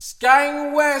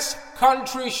Gang West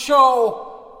Country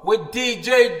Show with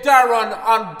DJ Darren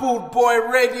on Boot Boy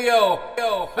Radio.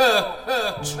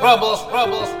 Troubles.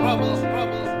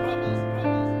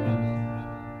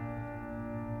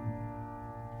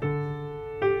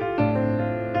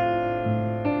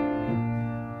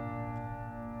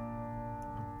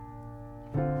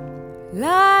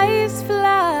 Lies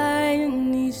fly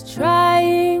in these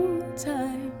trying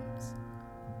times,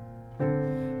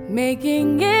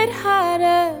 making it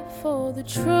harder for the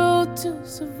truth to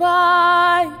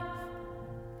survive.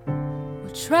 We're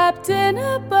trapped in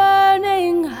a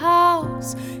burning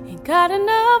house, ain't got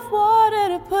enough water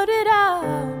to put it out,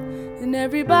 and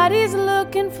everybody's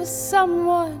looking for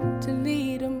someone to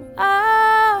lead them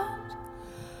out.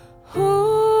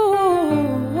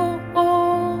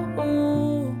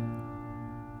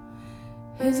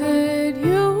 Is it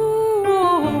you?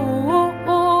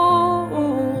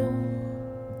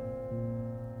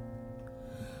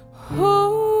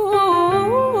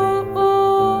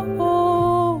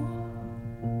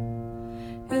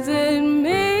 Is it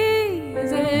me?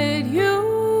 Is it you?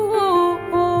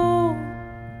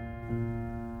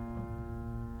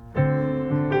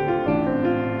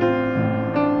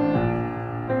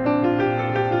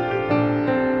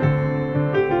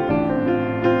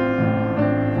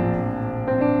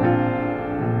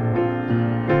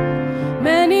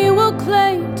 Many will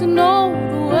claim to know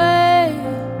the way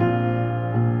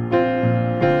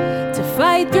to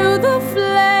fight through the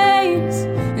flames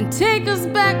and take us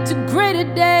back to greater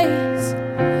days.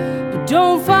 But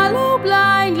don't follow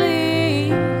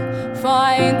blindly,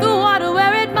 find the water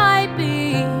where it might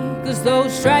be, 'cause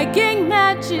those striking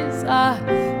matches are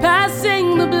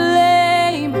passing the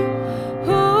blame.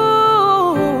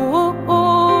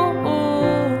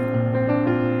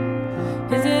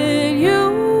 Is it you?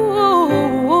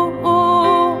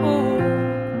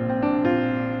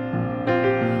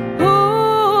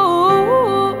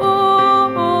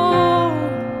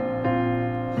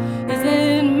 Is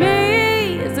it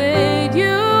me? Is it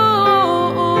you?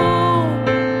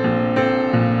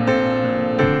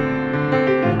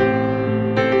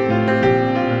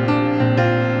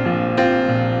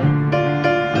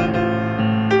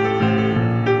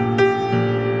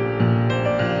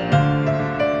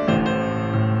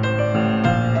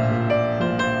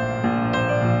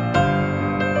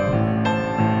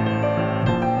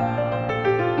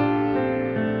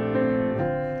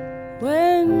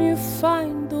 When you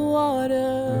find the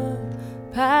water,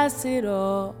 pass it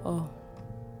all.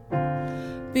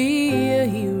 Be a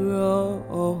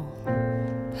hero,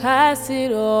 pass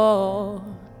it all.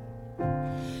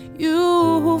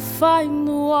 You who find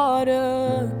the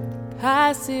water,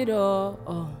 pass it all.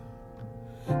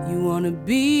 You wanna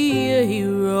be a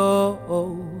hero,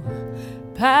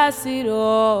 pass it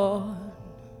all.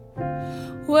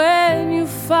 When you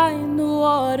find the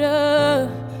water,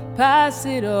 pass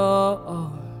it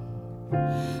all.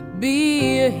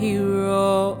 Be a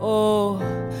hero,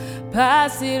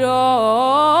 pass it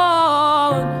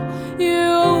on.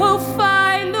 You will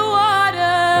find the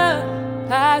water,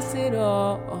 pass it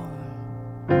on.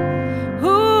 Who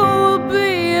will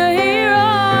be a hero?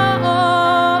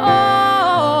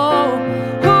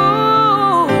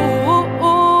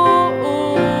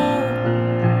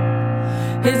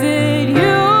 Is it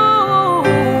you?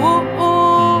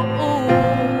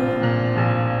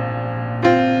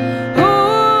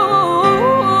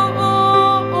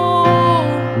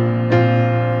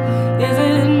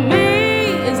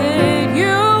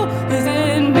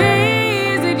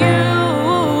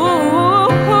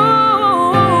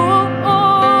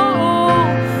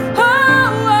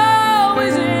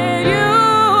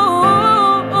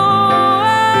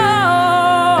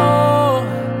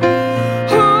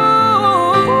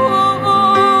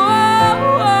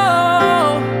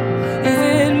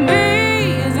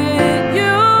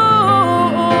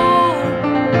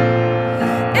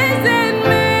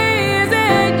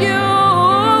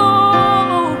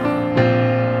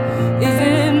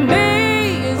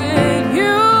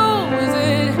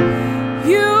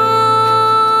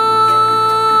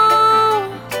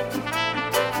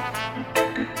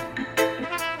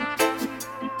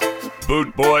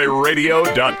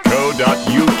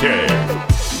 bootboyradio.co.uk.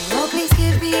 Oh, please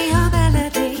give me your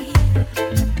melody.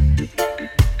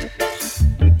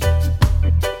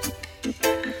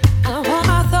 I want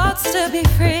my thoughts to be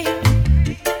free.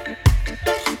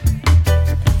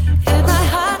 In my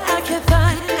heart I can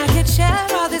find, I can share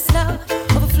all this love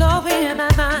overflowing in my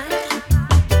mind.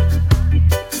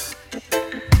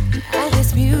 And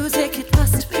this music, it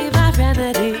must be my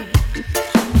remedy.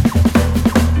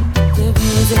 The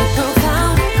music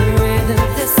profound, the rhythm,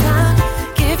 the sound,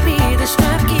 give me the strength.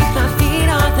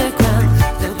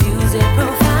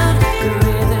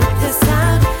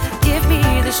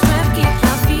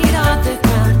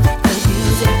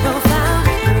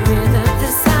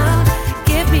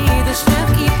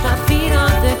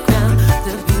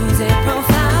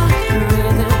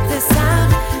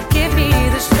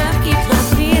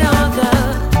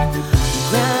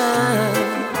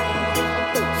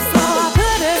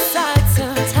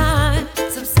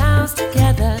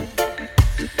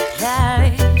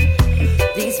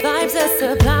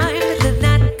 sublime, but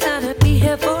they're not gonna be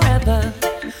here forever.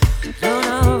 No,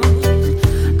 no.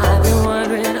 I've been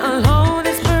wandering alone,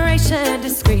 inspiration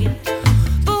discreet.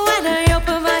 But when I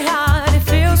open my heart, it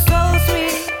feels so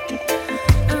sweet.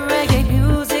 Reggae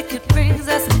music, it brings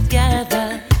us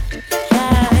together.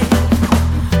 Yeah.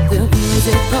 The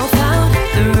music profound,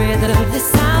 the rhythm, the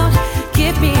sound.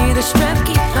 Give me the strength,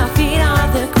 keep my feet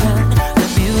on the ground. The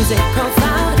music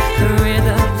profound, the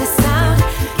rhythm, the sound.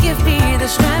 Give me the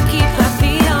strength, keep my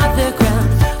feet on the ground.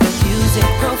 The music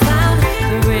profound,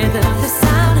 the rhythm, the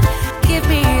sound. Give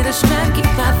me the strength,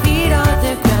 keep my feet on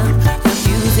the ground. The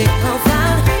music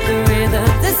profound, the rhythm,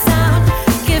 the sound.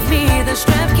 Give me the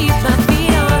strength, keep my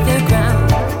feet on the ground.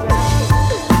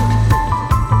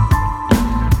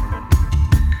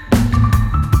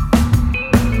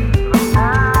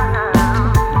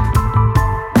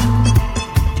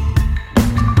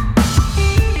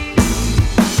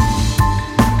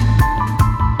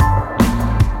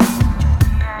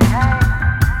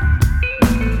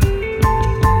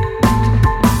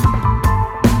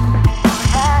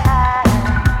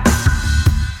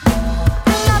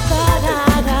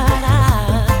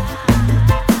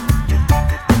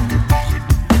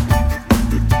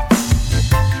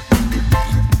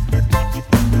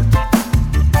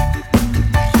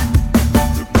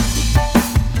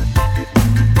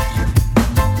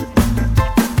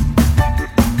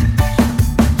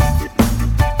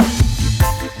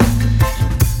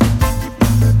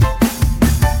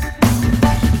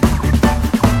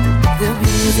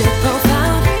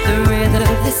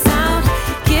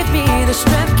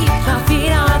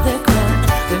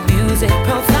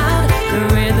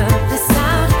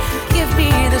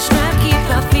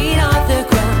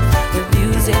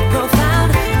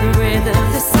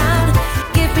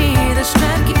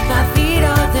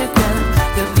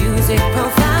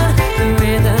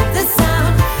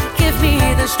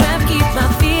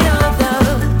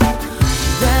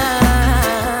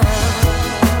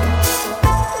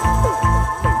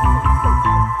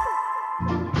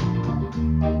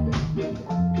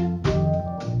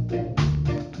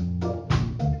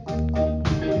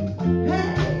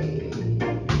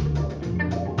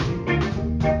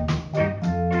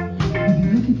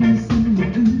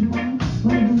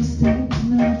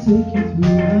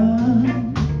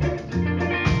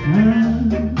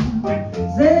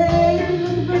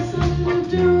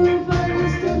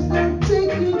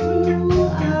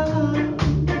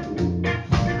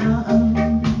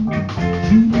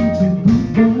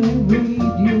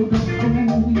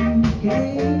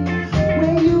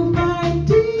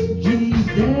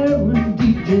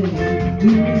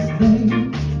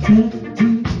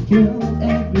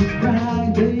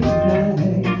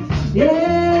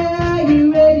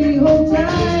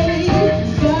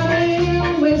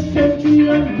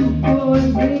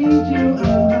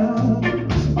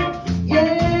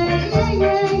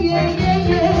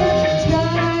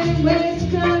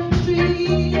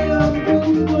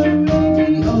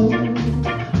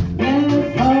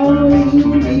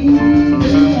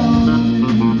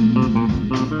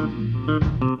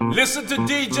 Listen to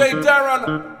DJ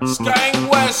Darren, Skying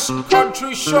West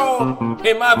Country Show.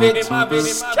 Him have it,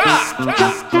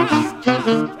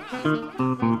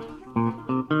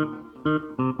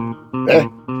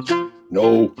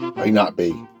 No, I not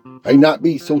be. I not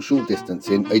be social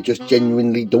distancing. I just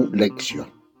genuinely don't like you.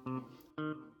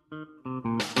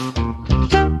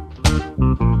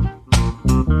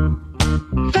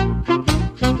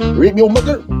 Read me, old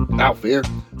mother. Now fair.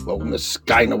 Welcome to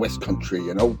Skying West Country,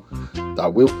 you know. The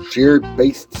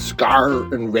Wiltshire-based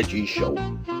Scar and Reggie show.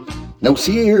 Now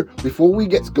see here, before we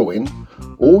get going,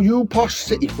 all you posh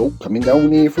city folk coming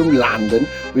down here from London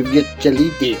with your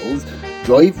jelly deals,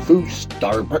 drive through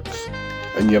Starbucks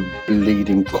and your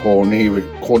bleeding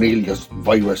Cornelius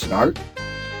virus and art.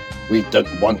 We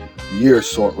don't want your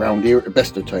sort round here at the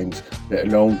best of times, let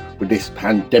alone with this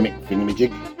pandemic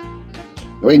thingamajig.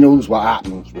 Nobody knows what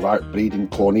happens with our bleeding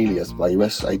Cornelius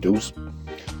virus, I do.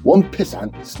 One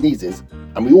pissant sneezes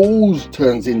and we all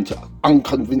turns into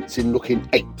unconvincing looking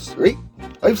apes, right?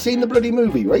 I've seen the bloody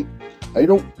movie, right? I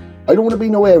don't want to be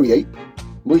no hairy ape.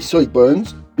 My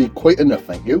sideburns be quite enough,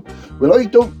 thank you. Well, I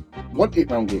don't want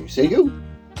it round here, say you?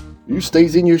 You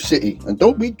stays in your city and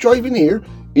don't be driving here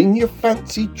in your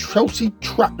fancy trousy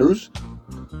tractors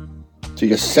to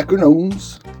your second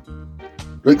homes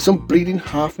like some bleeding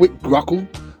half-wit grockle.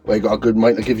 Well, I got a good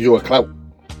mind to give you a clout.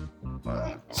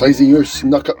 Size of your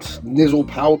snuck-up snizzle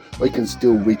pal, I can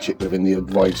still reach it within the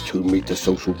advised 2 metre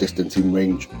social distancing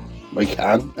range. I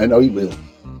can, and I will.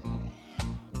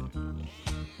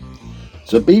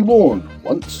 So be warned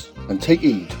once and take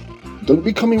heed. Don't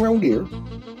be coming round here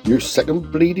your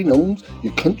second bleeding homes,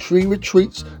 your country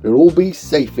retreats, they'll all be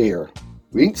safe here.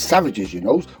 We ain't savages, you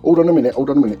know. Hold on a minute.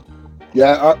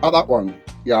 Yeah, that one.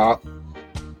 Yeah.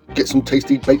 Get some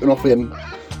tasty bacon off him.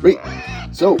 Right.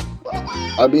 So,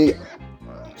 I'll get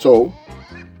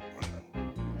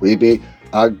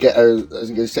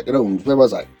a second homes. Where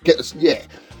was I? Yeah.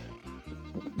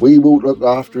 We will look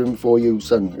after him for you,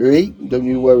 son. Right? Don't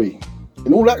you worry.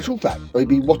 In all actual fact, I'll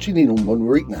be watching in on one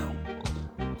right now.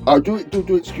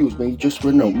 Do excuse me just for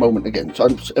a moment again. So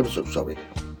I'm ever so sorry.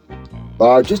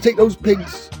 Just take those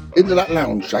pigs into that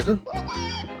lounge, Shagger.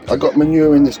 I got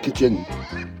manure in this kitchen.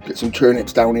 Get some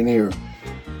turnips down in here.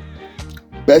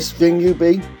 Best thing you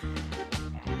be.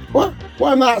 What?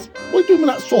 What are you doing with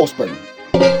that saucepan?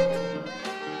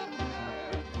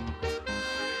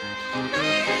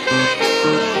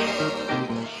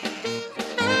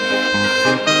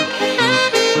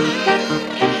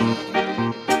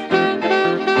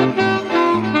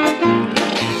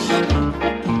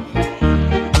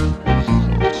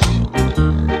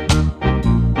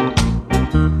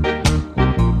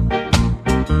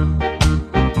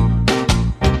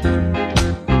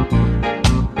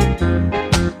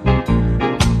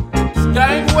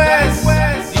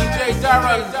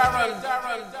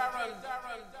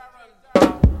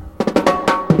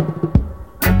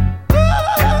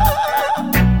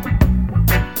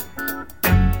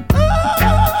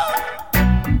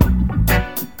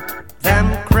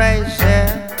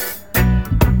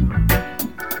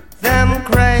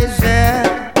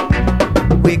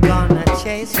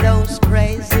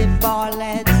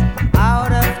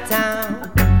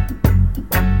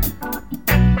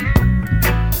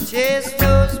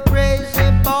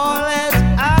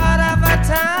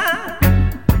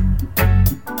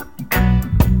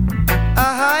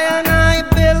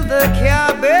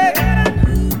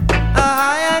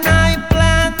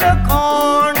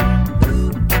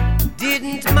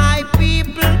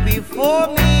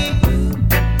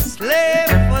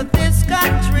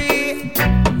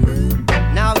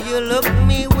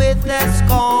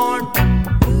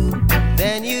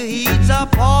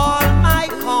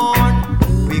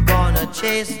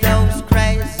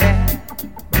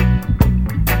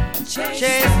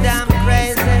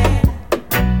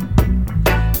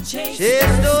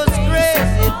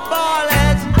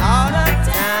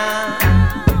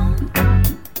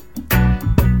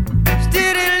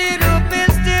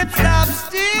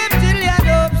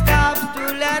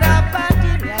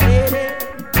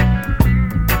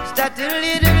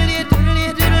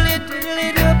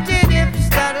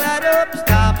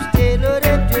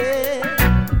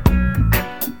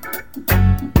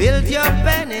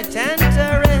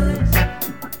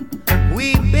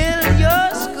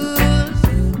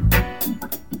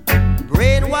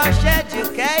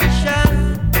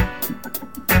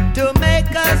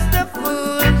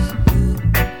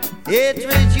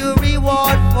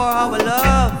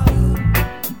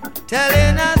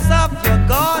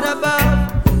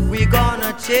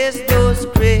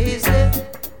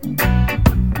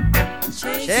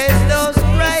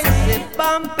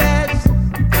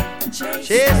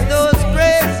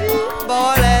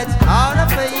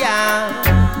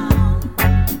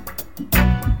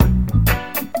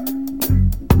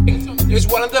 It's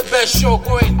one of the best show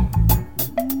going.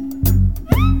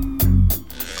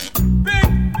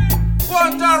 Big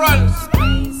Wanderers.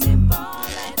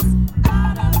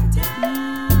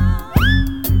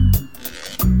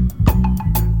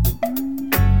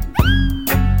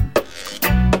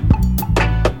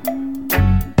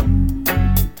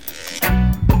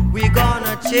 We're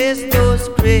gonna chase those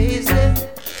crazy,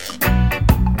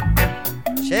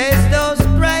 chase those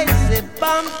crazy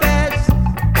bumpers,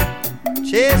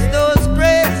 chase those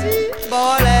crazy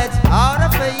bullets out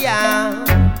of a yam.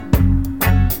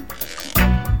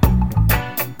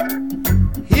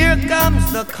 Here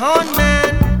comes the con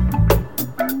man,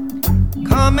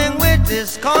 coming with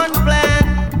his con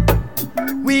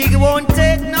plan. We won't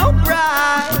take no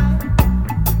bribe.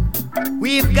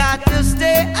 We've got to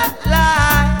stay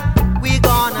alive. We're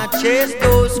gonna chase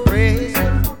those crazy,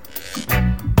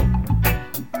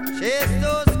 chase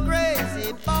those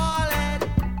crazy bullets,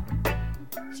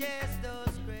 chase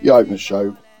those crazy. You open the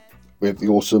show with the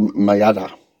awesome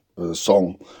Mayada, a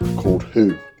song called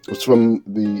Who. It's from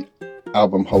the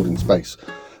album Holding Space.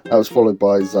 That was followed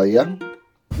by Zaya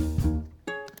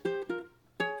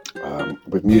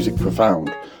with Music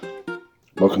Profound.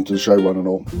 Welcome to the show, one and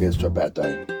all. Here's to a bad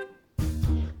day.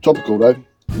 Topical though,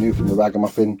 new from the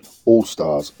Ragamuffin All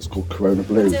Stars. It's called Corona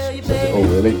Blues. Says it all,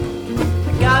 really.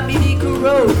 I got me the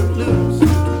Corona Blues.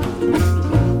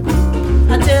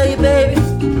 I tell you, baby,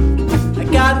 I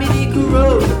got me the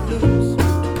Corona Blues.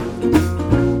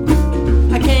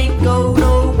 I can't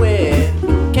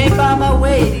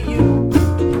way to you.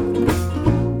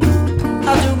 I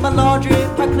do my laundry,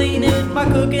 my cleaning, my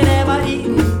cooking, and my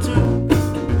eating too.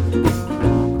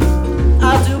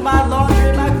 I do my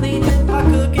laundry, my cleaning, my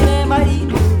cooking, and my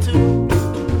eating too.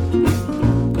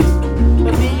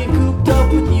 But being cooped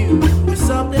up with you is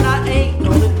something I ain't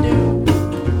gonna do.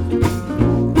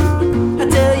 I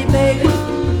tell you, baby,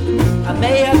 I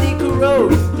may have the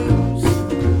corroded blues.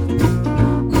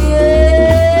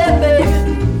 Yeah, baby,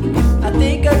 I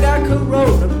think I got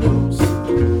corona blues.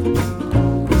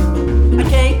 I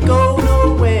can't go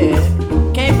nowhere,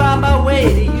 can't find my way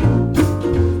to you.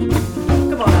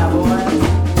 Come on now, boys.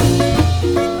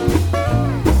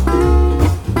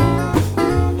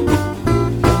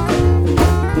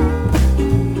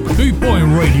 Boot Boy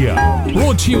Radio,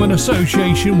 brought to you in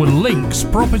association with Links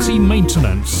Property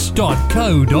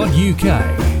Maintenance.co.uk.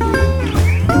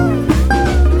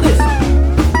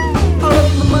 All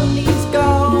of my money's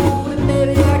gone, and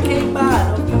baby, I can't buy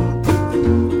no food.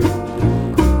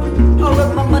 All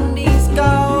of my money's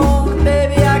gone, and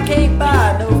baby, I can't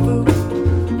buy no food.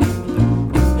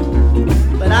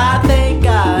 But I thank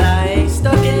God I ain't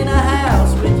stuck in a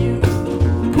house with you.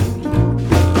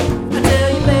 I tell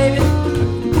you, baby,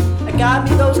 I got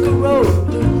me those corroded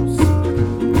blues.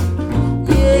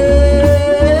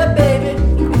 Yeah, baby,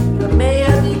 I may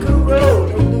have the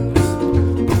corroded blues.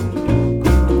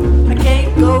 I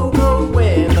can't go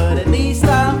nowhere, but at least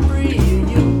I'm free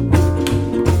of you.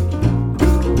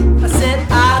 I said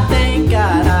I thank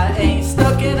God I ain't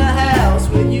stuck in a house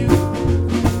with you.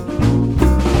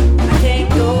 I can't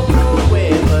go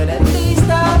nowhere, but at least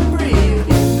I'm free of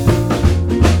you.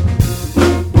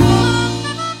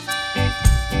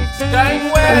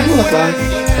 Staying west.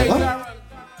 Hello.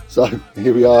 So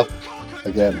here we are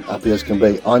again, happy as can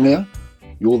be. I'm here,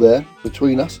 you're there.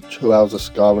 Between us, 2 hours of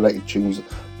ska-related tunes.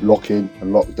 Lock in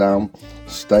and lock down.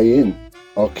 Stay in.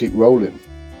 I'll keep rolling.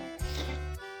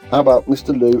 How about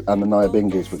Mr. Lou and the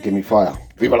Nyabingis with Gimme Fire?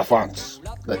 Viva la France.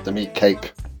 Let them eat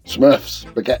cake. Smurfs,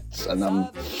 baguettes, and I know,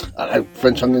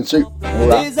 French onion soup. All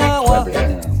that. Désarroi,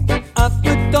 un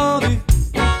peu tendu,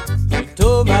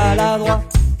 plutôt maladroit.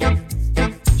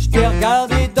 Je t'ai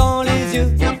regardé dans les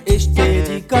yeux et je t'ai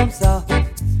dit comme ça: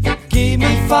 Give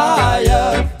me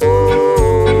fire,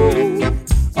 ooh.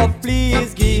 Oh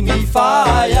please give me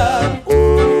fire,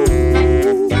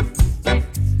 ooh.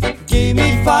 Give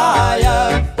me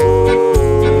fire,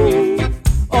 ooh.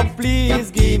 Oh please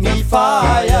give me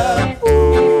fire, ooh.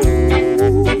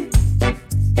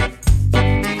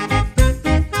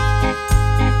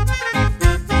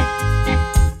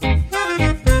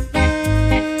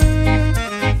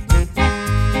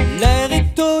 L'air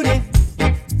étonné,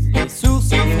 les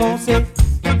sourcils froncés.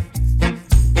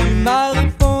 Tu m'as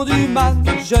répondu, man,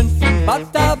 je ne fume pas de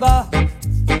tabac.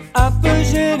 Un peu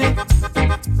gêné,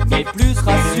 mais plus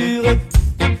rassuré.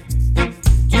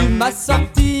 Tu m'as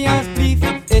sorti un spliff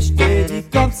et je t'ai dit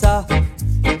comme ça: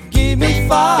 Give me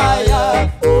fire,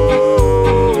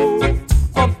 ooh.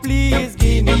 Oh please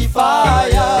give me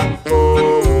fire,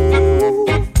 ooh.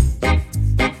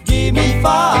 Give me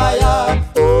fire,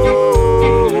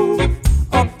 ooh.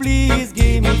 Oh please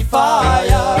give me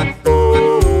fire, ooh.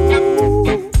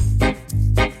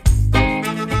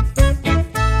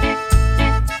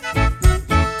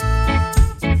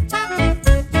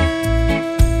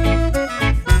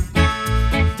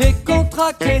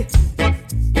 Décontracté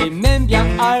et même bien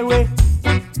highway.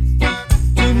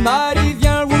 Tu m'as dit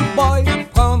viens rude boy,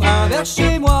 prendre un verre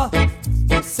chez moi.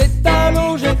 On s'est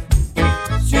allongé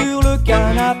sur le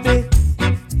canapé.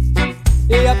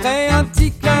 Et après un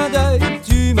petit clin d'œil,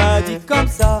 tu m'as dit comme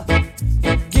ça: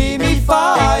 Give me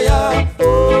fire,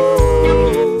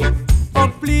 ooh. Oh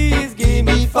please give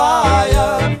me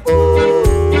fire,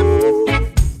 ooh.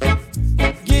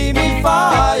 Give me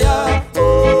fire,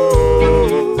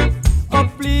 ooh. Oh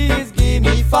please give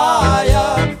me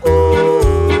fire, ooh.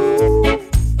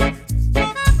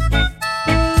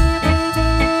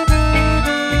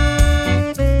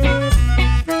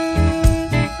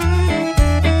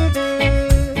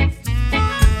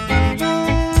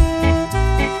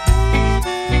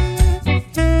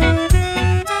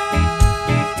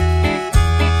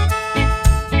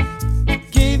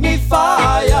 Give me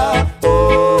fire,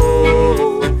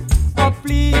 ooh. Oh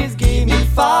please give me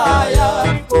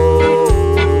fire,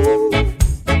 ooh.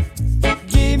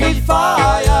 Give me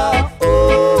fire,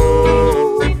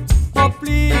 ooh. Oh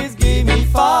please give me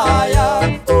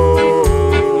fire, ooh.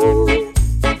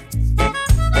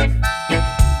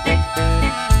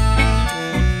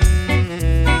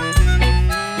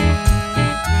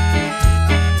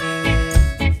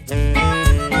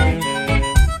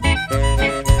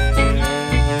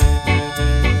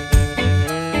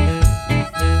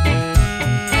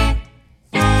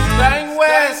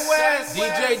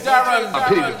 Darren. I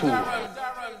pity the fool.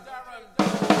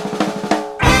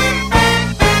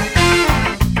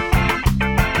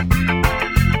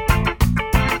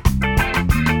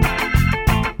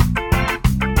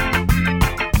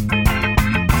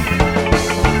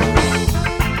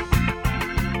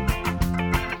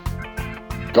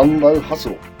 Gumbo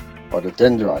Hustle by the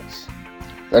Dendrites.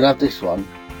 Then have this one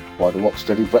by the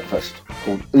Rocksteady Breakfast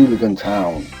called Hooligan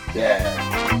Town. Yeah.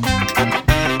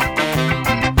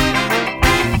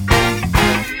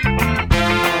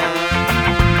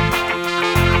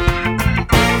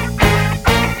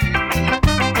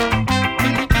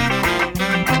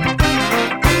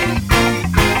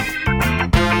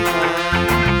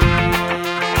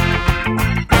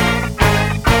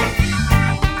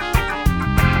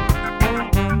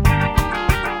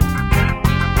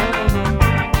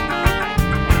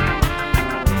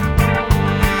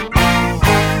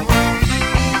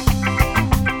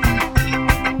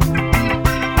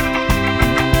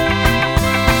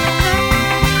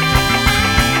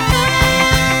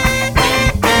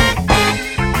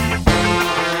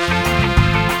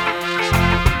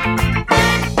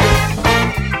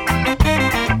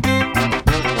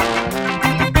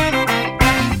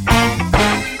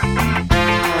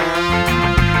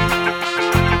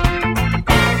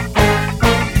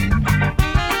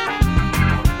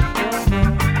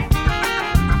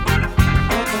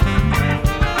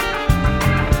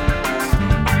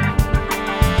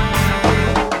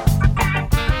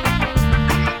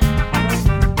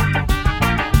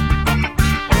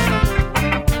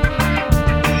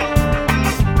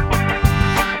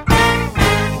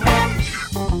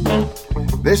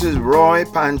 This is Roy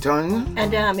Panton.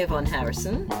 And I'm Yvonne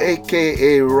Harrison.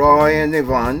 A.K.A. Roy and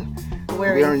Yvonne.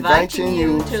 We're inviting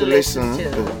you to listen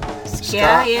to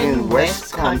Ska in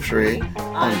West Country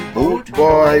on Boot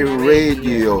Boy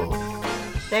Radio.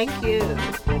 Thank you.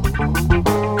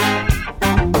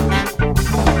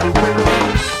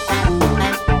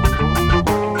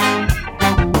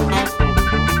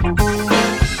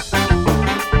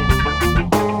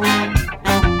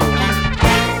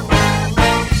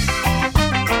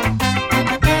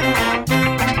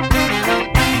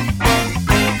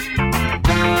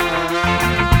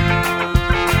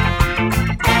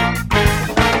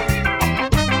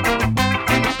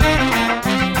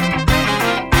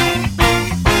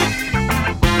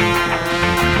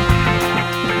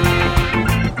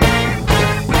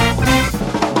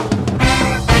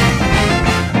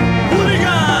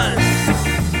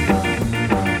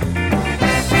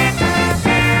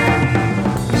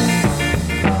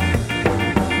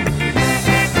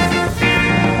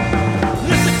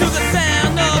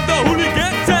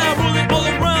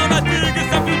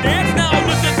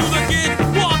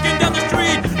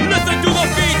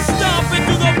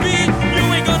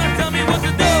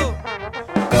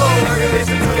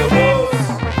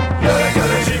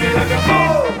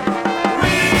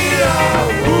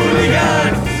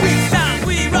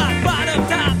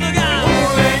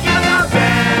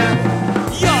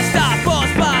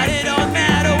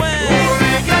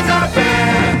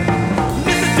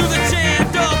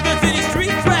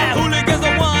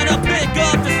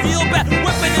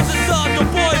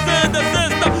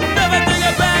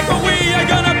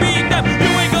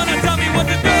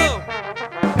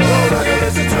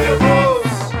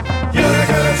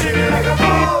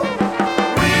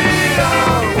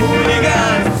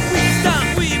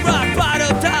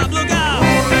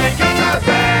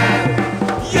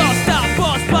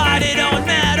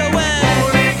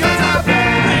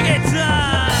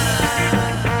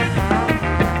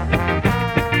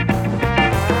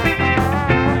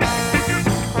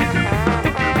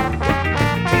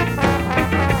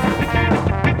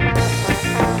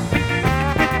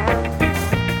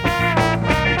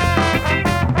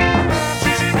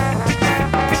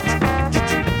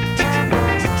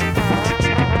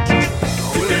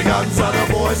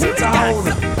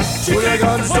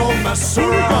 Hooligans don't mess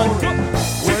around.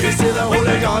 When you see the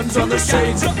hooligans on the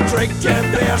streets,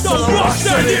 drinking beer to the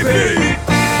Rocksteady beat.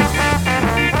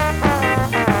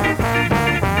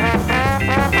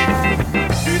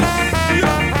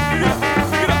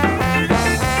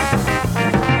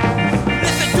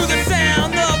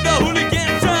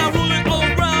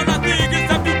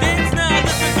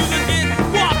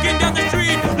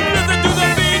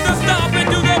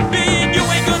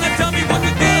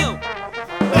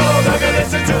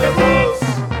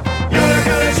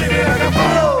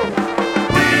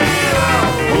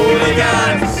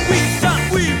 We stop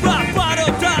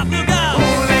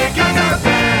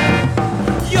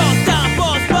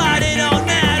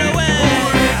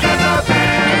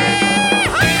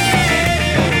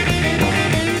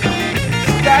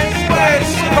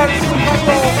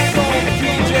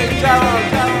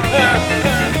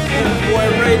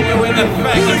in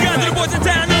effect. Hooligans to the boys in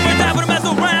town, no more time for the mess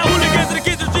around. Hooligans to the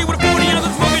kids in the street with a 40 ounce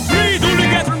of smoking trees.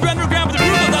 Hooligans from underground with the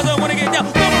roof of doesn't want to get down.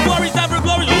 No more worries, time for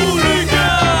glory. Hooligans!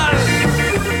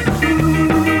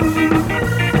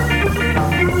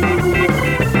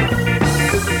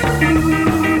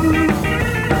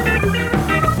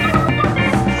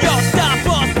 Yo, stop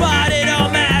or spot, it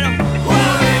don't matter.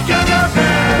 Hooligans are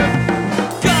bad.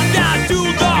 Come down to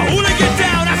the hooligan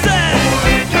town, I said.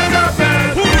 Hooligans are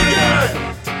bad. Hooligans!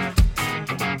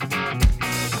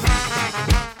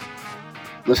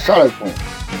 The Shallow Point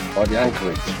by the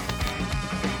Anchorage.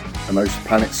 And those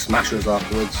Planet Smashers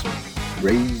afterwards.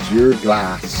 Raise your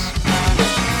glass.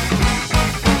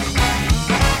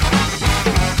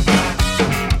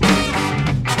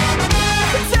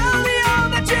 Tell me all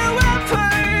that you have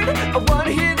heard. I want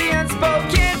to hear the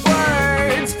unspoken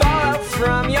words fall out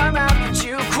from your mouth, but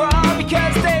you crawl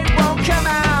because they won't come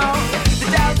out. The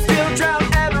doubts still drown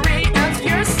every ounce of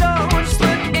your soul. Just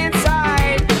look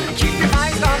inside. Keep your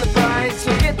eyes on the prize.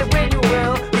 Forget that when you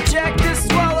will reject the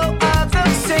swallow of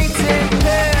those sainted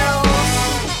pills.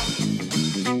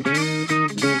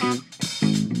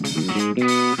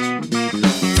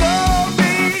 Don't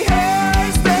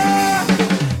rehearse the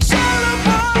shallow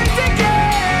point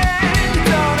again. You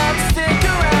don't have to stick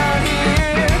around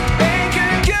here.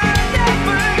 Anchor could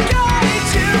never guide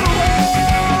you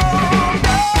home.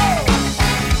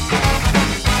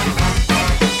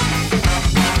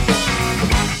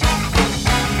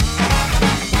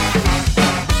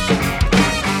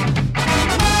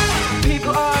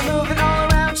 People are moving all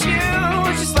around you,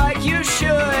 just like you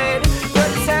should. But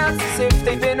it sounds as if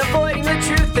they've been avoiding the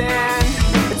truth and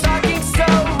talking so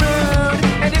rude.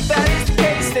 And if that is the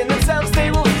case, then themselves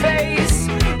they will face.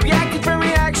 Reacting for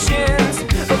reactions,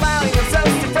 allowing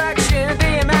themselves to fraction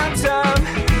the amount of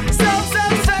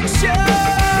self-satisfaction.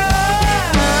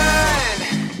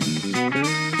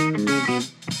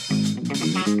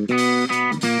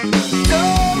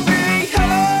 Don't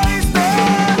rehearse the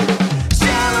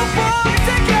shallow point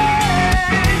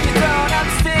again. You don't have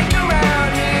to stick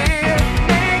around here.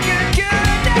 Anger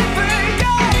could never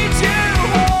guide you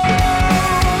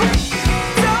home.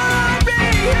 Don't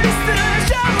rehearse the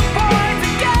shallow point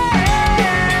again.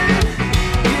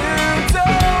 You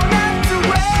don't have to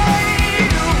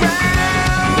wait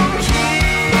around here.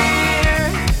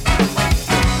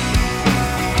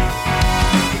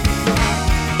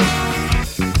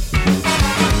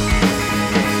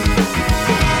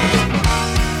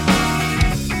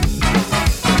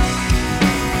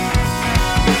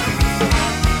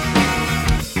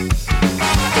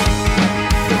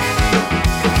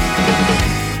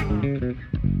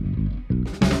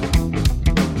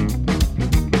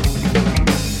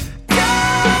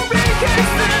 Don't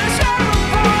rehearse the shallow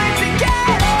point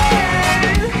again.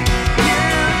 You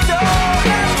don't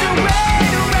have to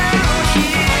wait around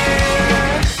here.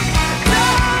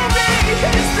 Don't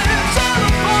rehearse the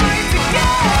shallow point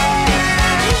again.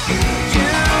 You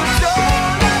don't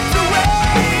have to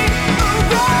wait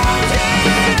around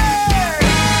here.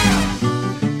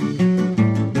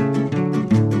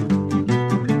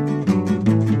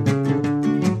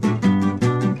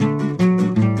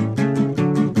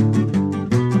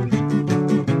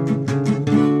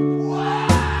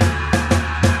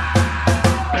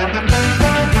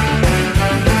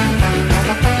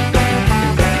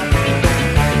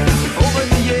 Over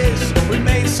the years, we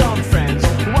made some friends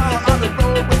while on the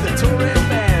road with the touring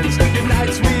bands. The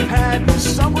nights we've had,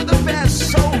 some were the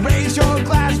best. So raise your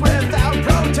glass without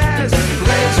protest.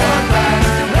 Raise your glass,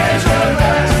 raise your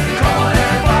glass. Come on,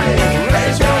 everybody,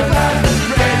 raise your glass,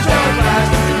 raise your glass,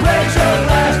 raise your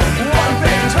glass. One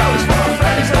big toast for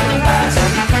friends of the past.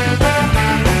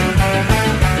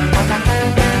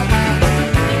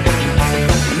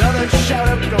 Another shout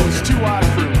out goes to our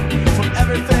crew for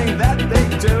everything that they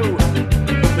do.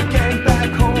 The gang back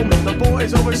home, the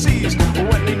boys overseas.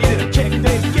 When they need a kick,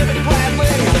 they give it gladly.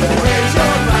 Raise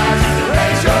your glass,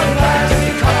 raise your glass.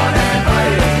 Come on,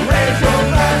 everybody, raise your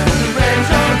glass, raise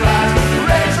your glass,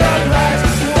 raise your glass.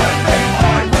 One thing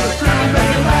hard for the crew,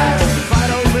 make it last.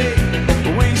 Finally,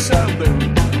 we salute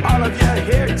all of you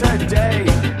here today.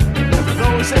 And for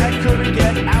those that couldn't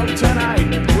get out tonight,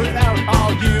 without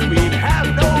all you, we'd have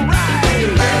no right.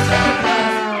 Raise your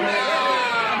glass.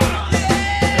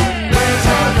 Raise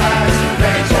your glass,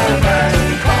 raise your glass.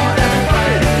 Come on,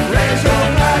 everybody, raise your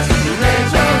glass,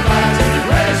 raise your glass,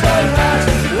 raise your glass.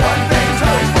 One big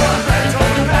toast for friends of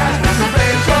the past.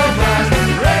 Raise your glass,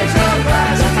 raise your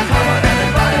glass. Come on,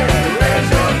 everybody, raise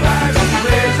your glass,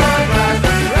 raise your glass,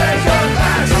 raise your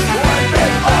glass. One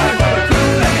big heart for the crew,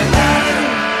 make it last.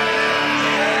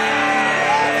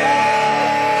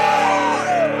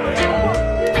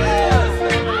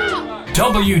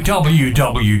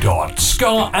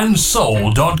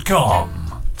 www.scarandsoul.com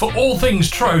for all things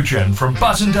Trojan, from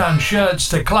button-down shirts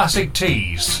to classic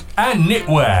tees and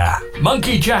knitwear,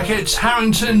 monkey jackets,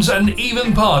 Harringtons and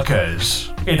even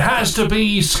Parkers. It has to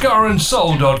be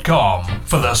scarandsoul.com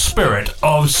for the spirit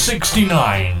of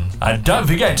 69. And don't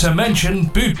forget to mention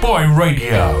Boot Boy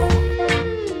Radio.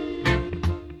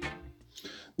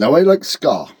 Now I like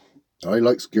ska. I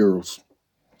likes girls.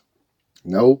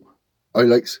 No, I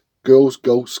likes girls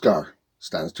go ska.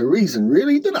 Stands to reason,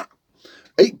 really, doesn't it?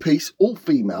 8-piece, all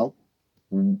female,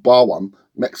 bar one,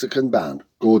 Mexican band.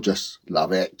 Gorgeous,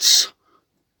 love it.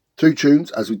 2 tunes,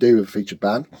 as we do with a featured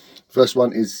band. First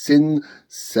one is Sin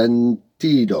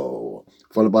Sentido,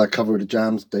 followed by a cover of the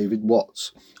Jams, David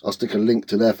Watts. I'll stick a link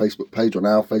to their Facebook page on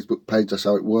our Facebook page. That's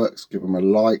how it works. Give them a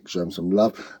like, show them some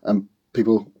love. And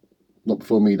people, not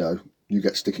before me though, you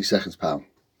get sticky seconds, pal.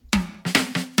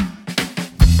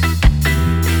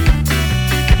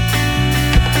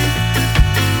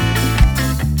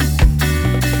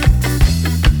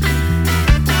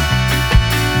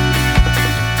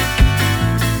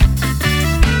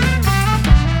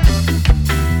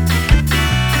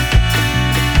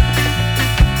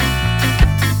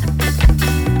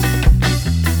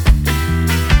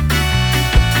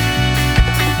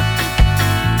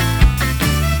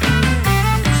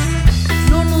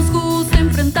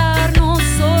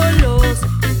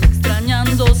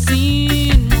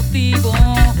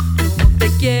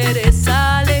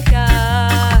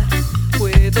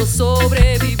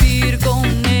 Sobrevivir con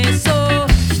eso.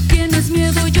 Tienes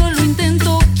miedo, yo lo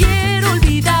intento. Quiero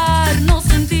olvidar, no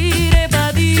sentir,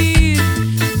 evadir.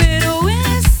 Pero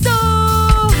esto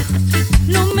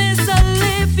no me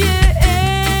sale bien.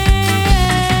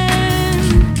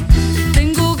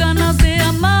 Tengo ganas de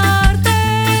amarte,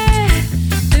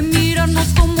 de mirarnos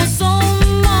como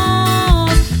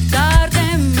somos,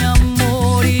 darte mi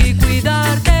amor y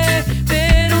cuidarte,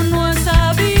 pero no he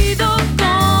sabido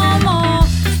cómo.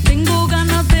 Tengo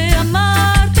ganas de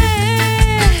amarte,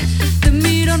 de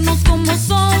mirarnos como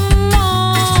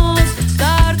somos,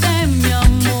 darte mi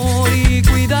amor y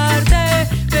cuidarte,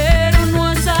 pero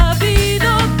no he sabido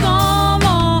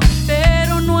cómo,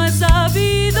 pero no he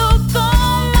sabido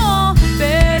cómo,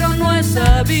 pero no he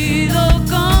sabido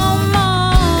cómo.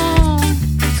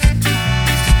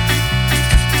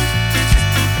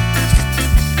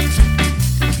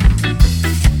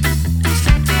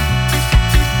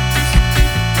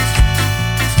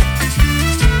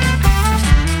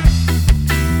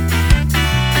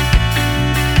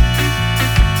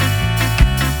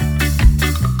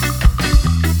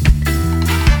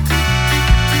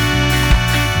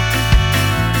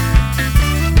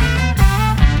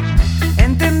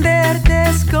 Entenderte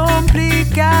es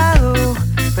complicado,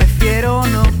 prefiero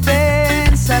no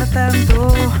pensar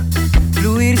tanto,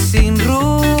 fluir sin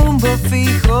rumbo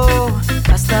fijo,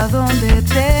 hasta donde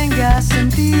tenga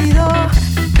sentido.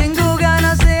 Tengo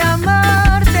ganas de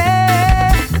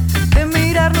amarte, de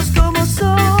mirarnos como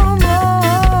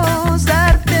somos,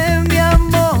 darte mi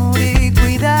amor y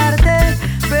cuidarte,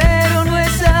 pero no he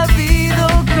sabido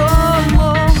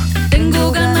cómo.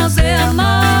 Tengo ganas de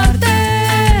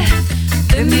amarte,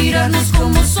 de mirarnos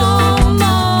como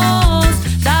somos,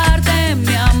 darte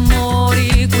mi amor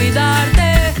y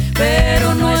cuidarte,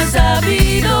 pero no he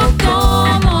sabido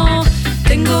cómo.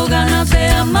 Tengo ganas de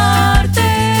amarte,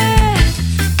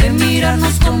 de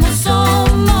mirarnos como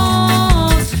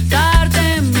somos,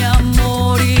 darte mi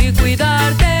amor y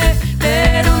cuidarte,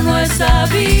 pero no he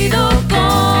sabido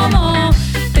cómo.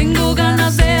 Tengo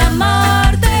ganas de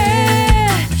amarte,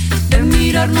 de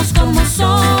mirarnos como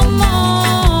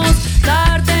somos,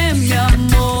 darte mi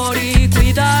amor y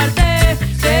cuidarte,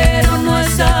 pero no he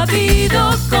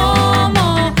sabido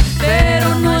cómo,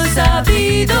 pero no he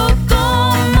sabido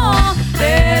cómo,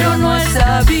 pero no he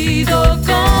sabido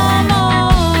cómo.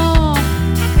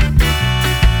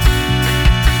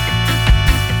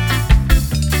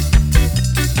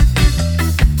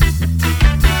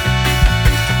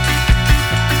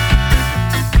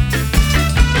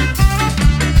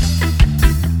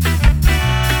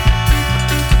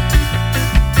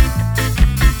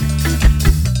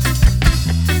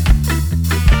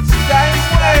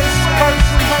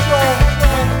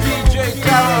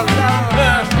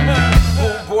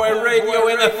 Radio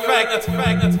in effect.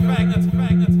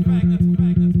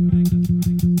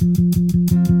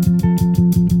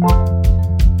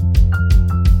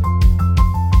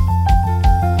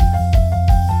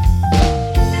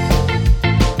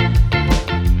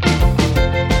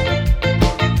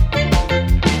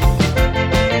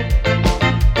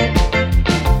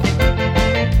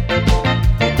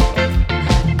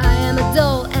 I am a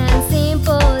dull and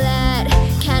simple lad,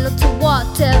 cannot to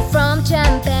water.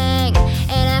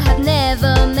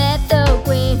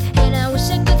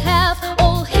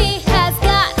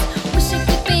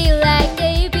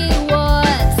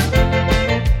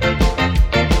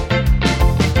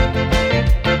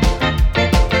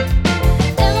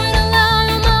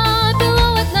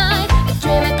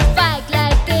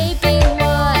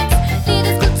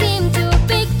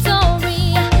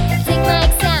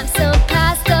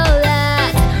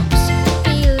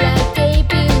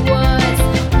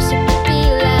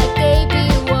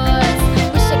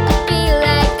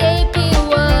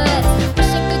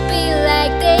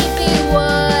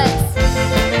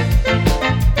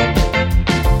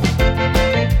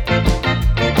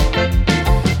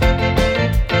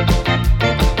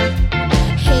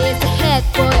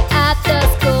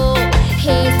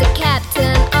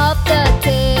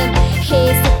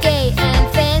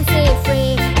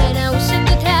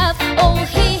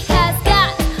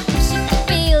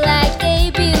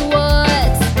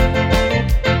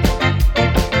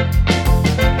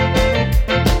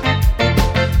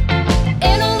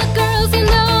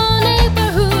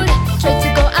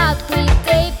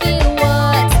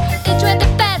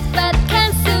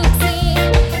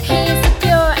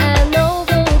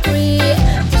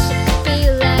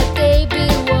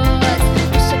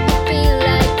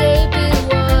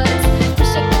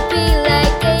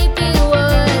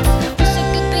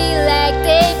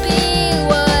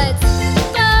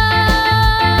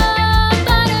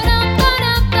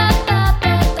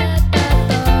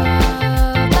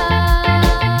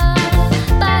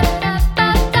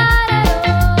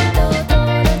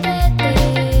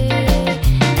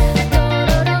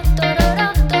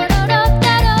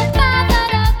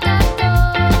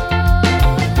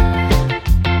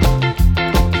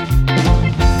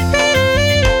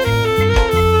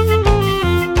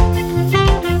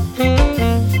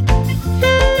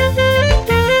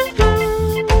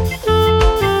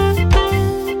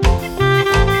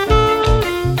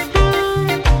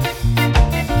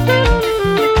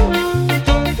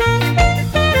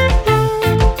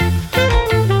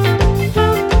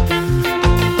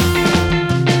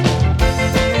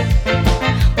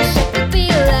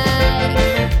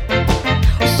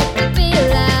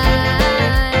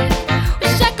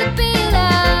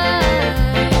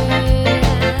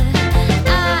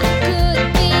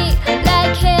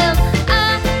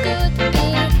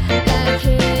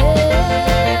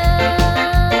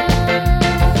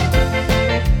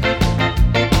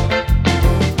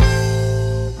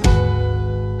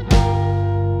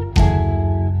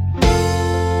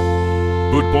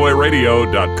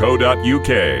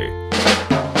 bootboyradio.co.uk.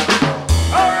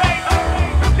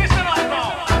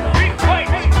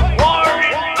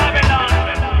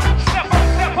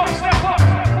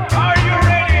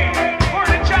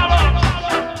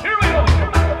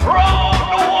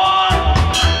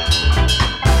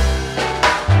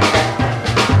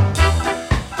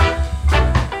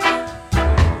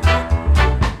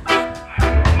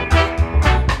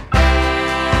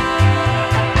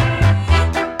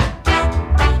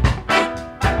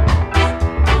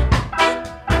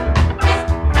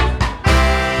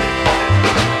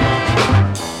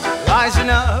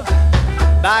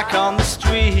 Back on the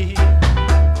street,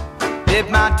 did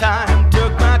my time,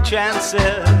 took my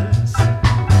chances.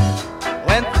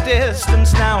 Went the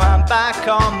distance, now I'm back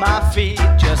on my feet.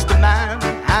 Just a man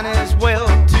and his will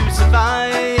to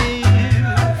survive.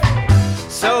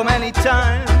 So many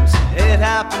times it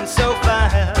happened so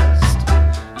fast.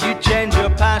 You change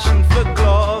your passion for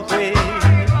glory.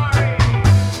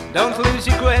 Don't lose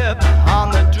your grip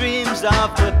on the dreams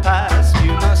of the past.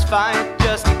 You must fight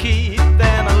just to keep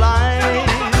them alive.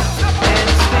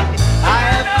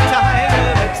 Eye of the tiger,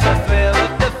 it's the thrill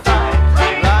of the fight,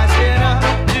 rising up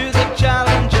to the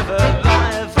challenge of a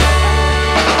life.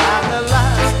 And the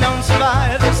last known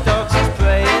survivor stalks his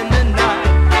prey in the night,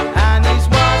 and he's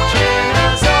watching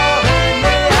us all in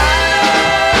the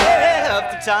eye of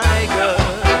the tiger.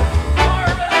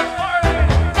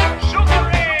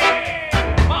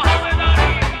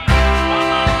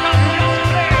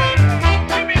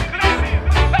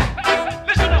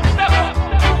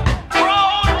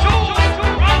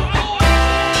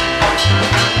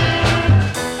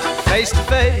 Face to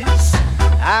face,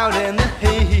 out in the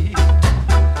heat,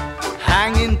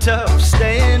 hanging tough,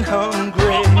 staying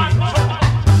hungry.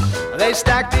 They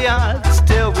stack the odds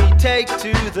till we take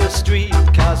to the street,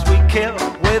 'cause we kill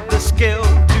with the skill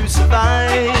to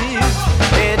survive.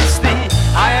 It's the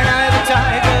iron eye of the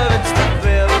tiger, it's the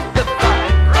thrill of the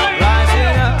fight,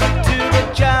 rising up to the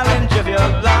challenge of your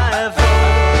life.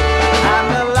 And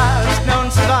the last known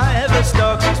survivor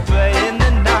stalks his prey in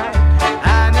the night,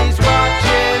 and he's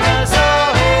watching us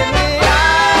all in the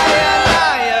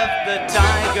eye of the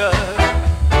tiger.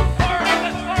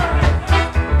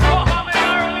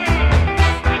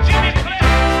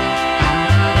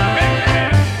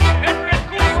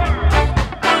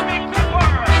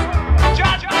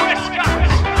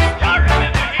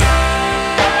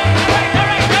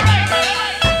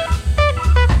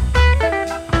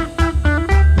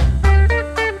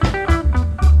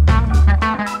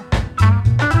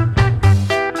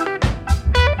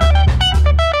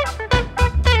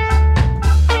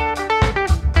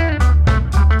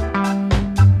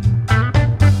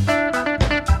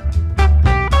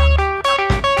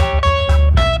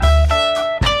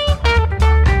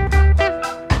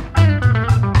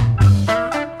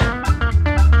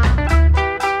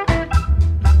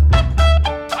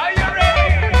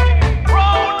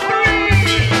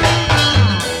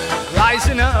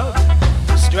 Rising up,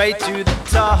 straight to the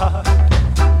top.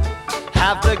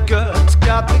 Have the goods,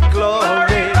 got the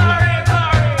glory.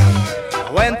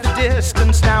 Went the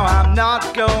distance, now I'm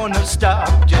not gonna stop.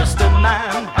 Just a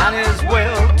man and his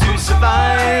will to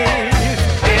survive.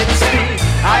 It's the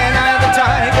iron eye of the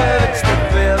tiger, it's the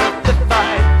thrill of the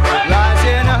fight,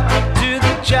 rising up to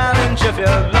the challenge of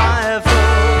your life.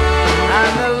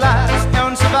 And the last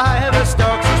known survivor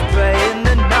stalks his prey in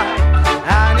the night,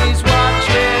 and he's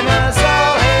watching us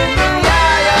all in the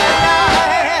eye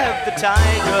of the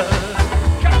tiger.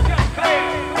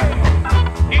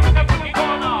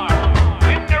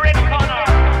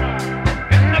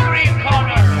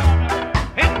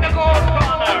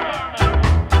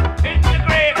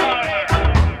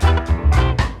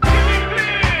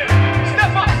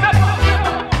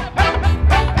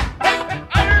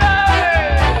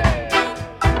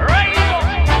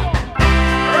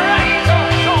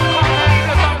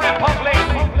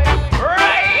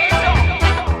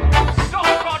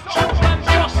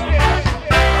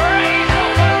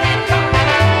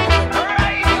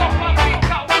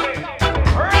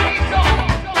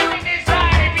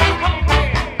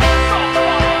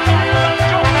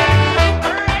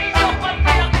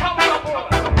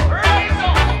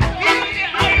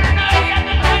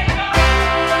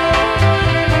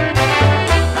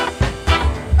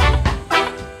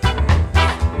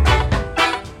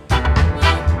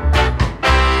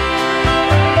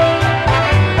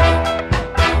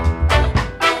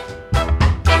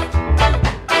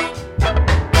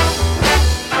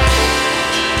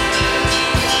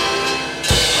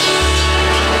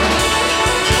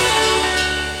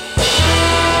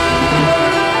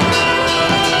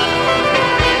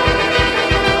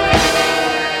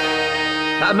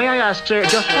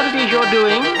 just what it is you're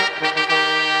doing.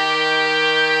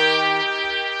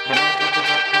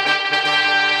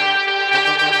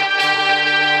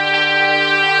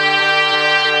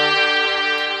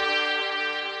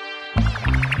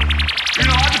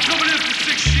 I've been coming in for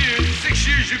 6 years. 6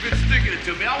 years you've been sticking it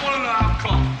to me. I want to know how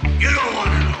come. You don't want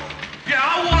to know. Yeah,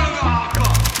 I want to know how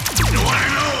come. You want to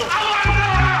know? I want to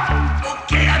know how.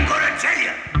 Okay, I'm going to tell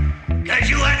you. Because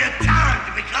you had the talent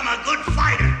to become a good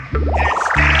fighter. And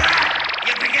instead of that,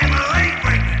 you became a leg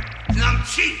breaker. Some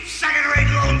cheap second-rate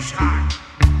loan shark.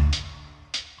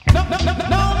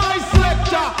 No, my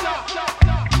selector.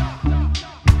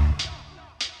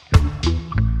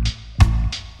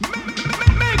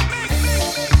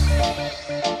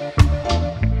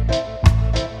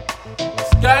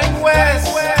 Gang West,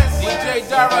 DJ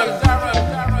Darren.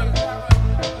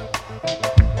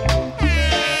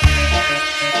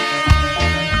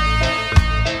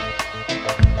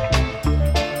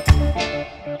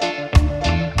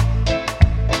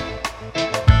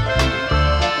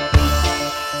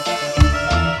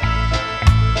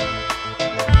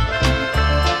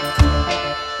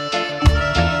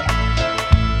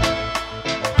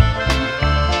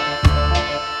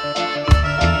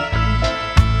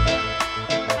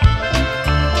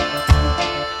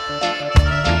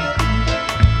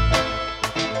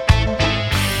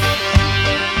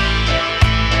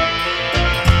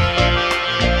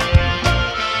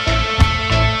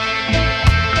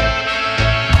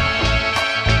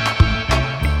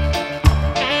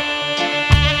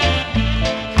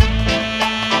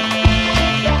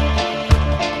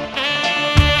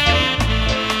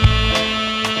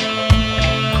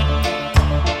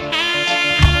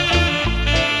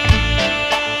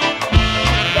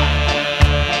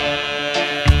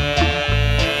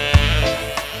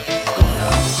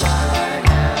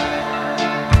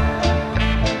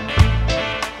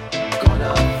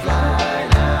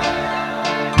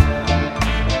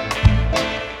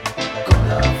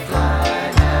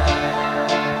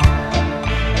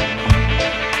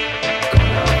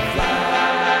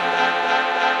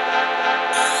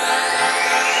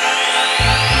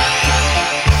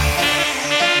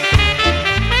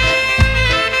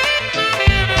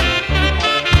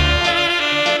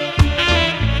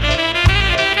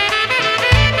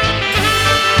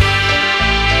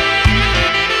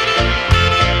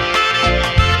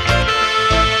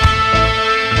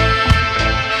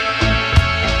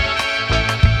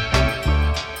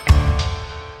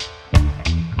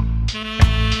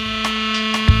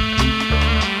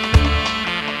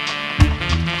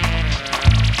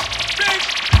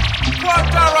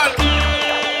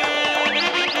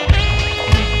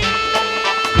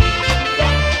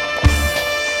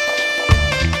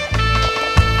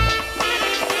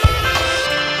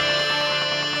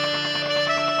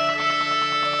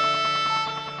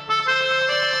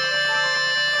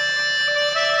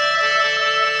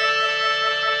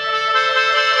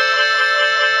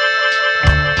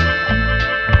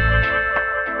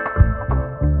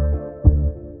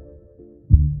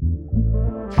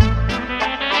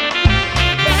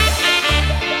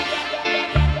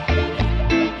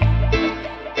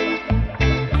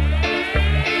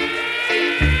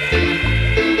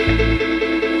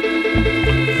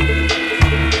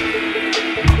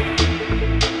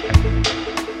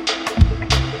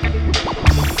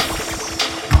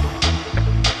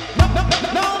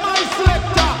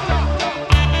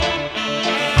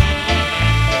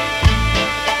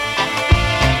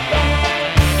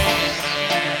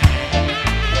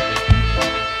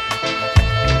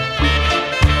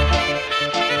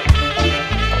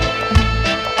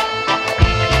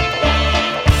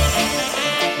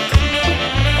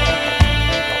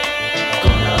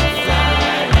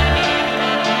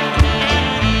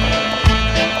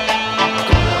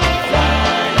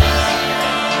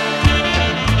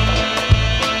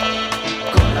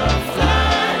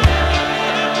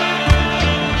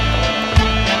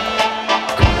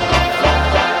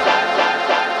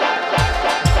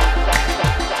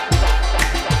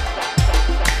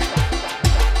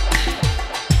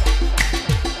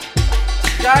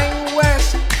 Gang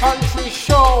West Country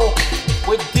Show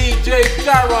with DJ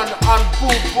Darren on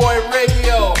Boot Boy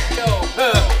Radio.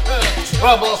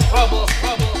 Trouble, trouble,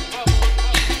 trouble.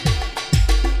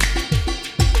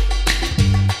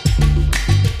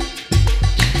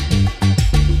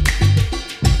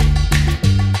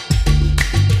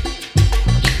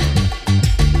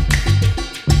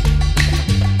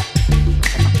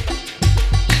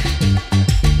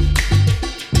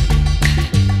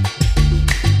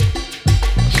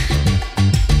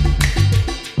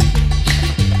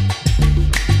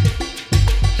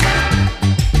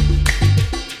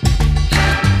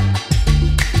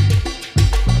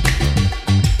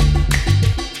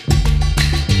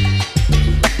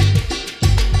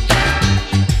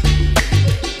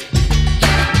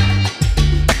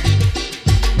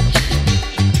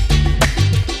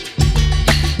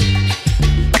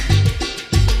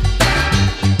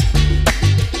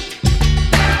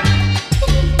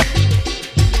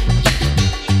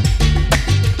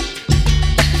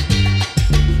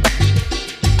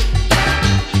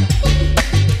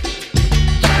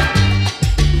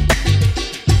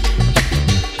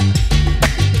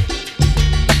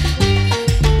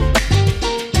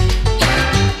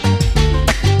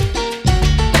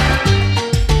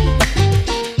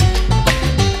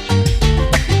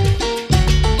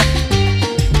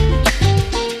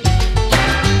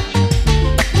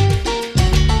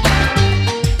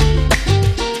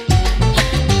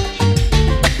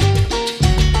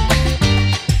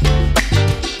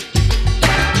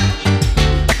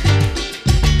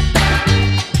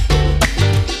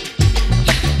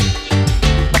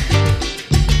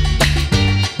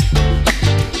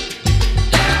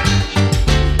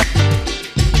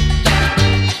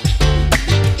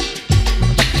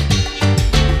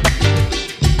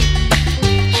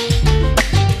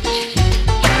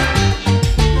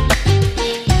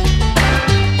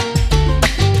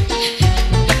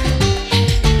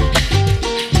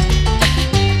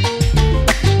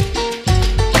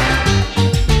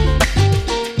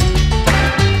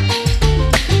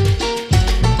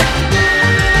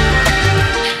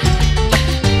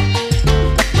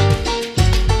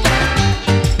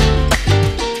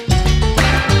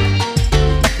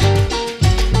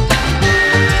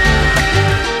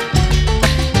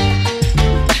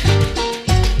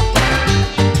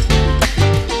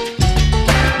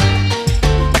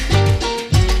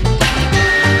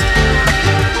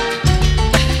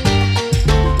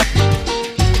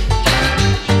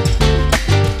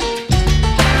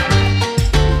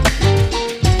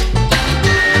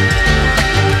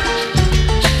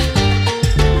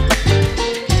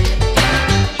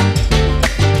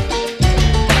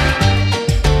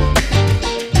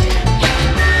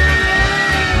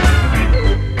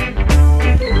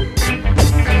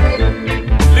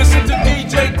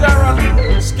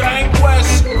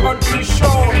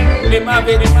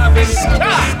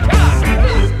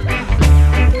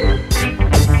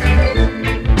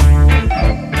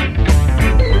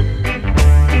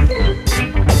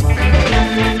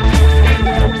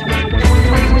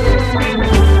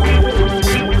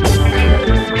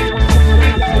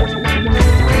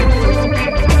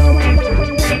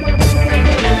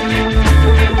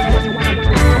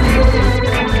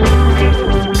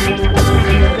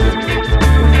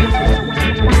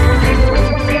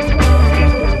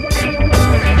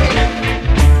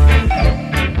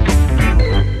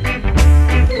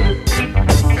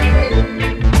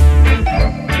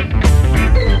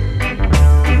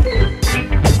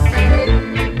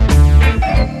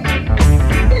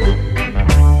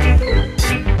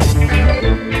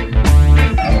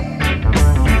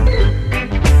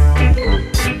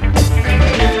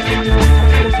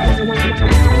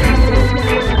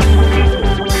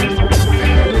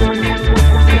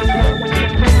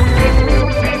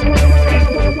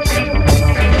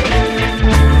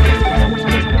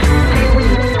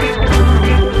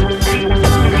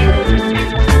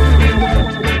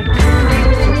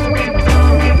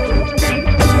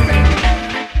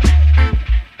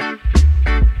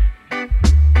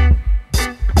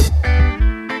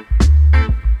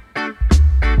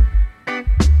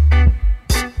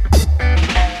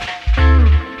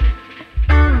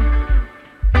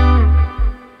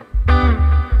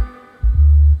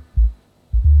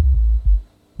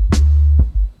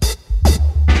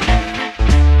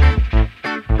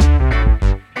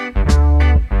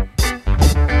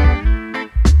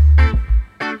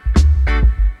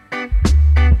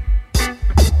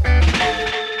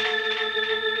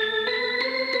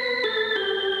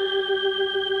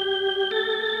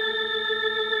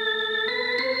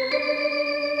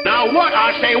 Now what,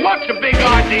 I say, what's the big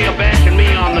idea bashing me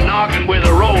on the noggin with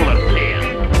a rolling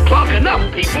pin? Clunk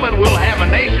enough people and we'll have a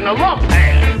nation of lump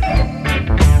hands.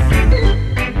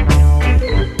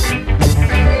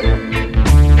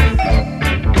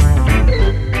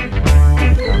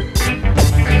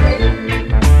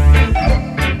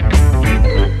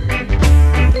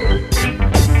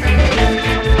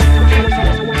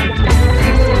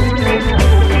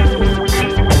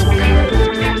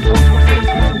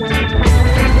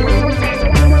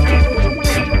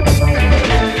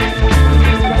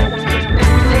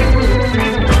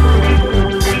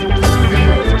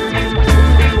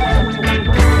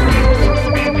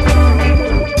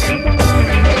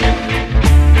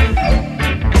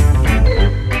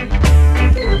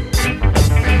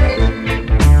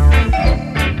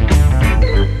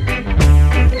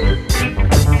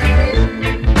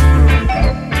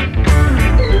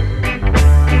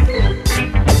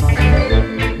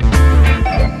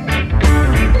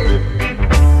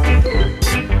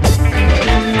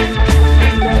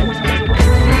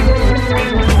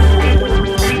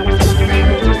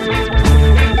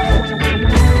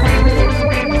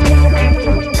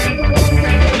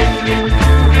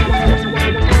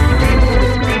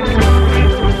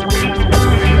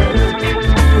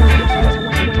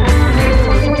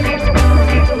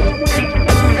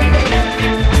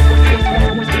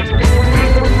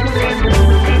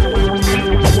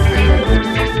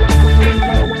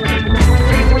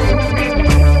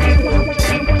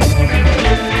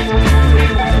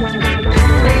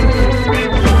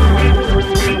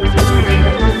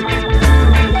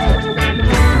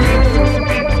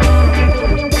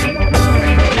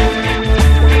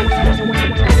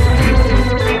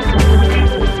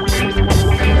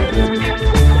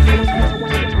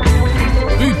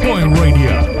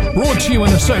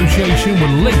 association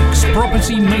with Links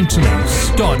Property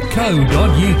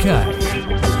Maintenance.co.uk.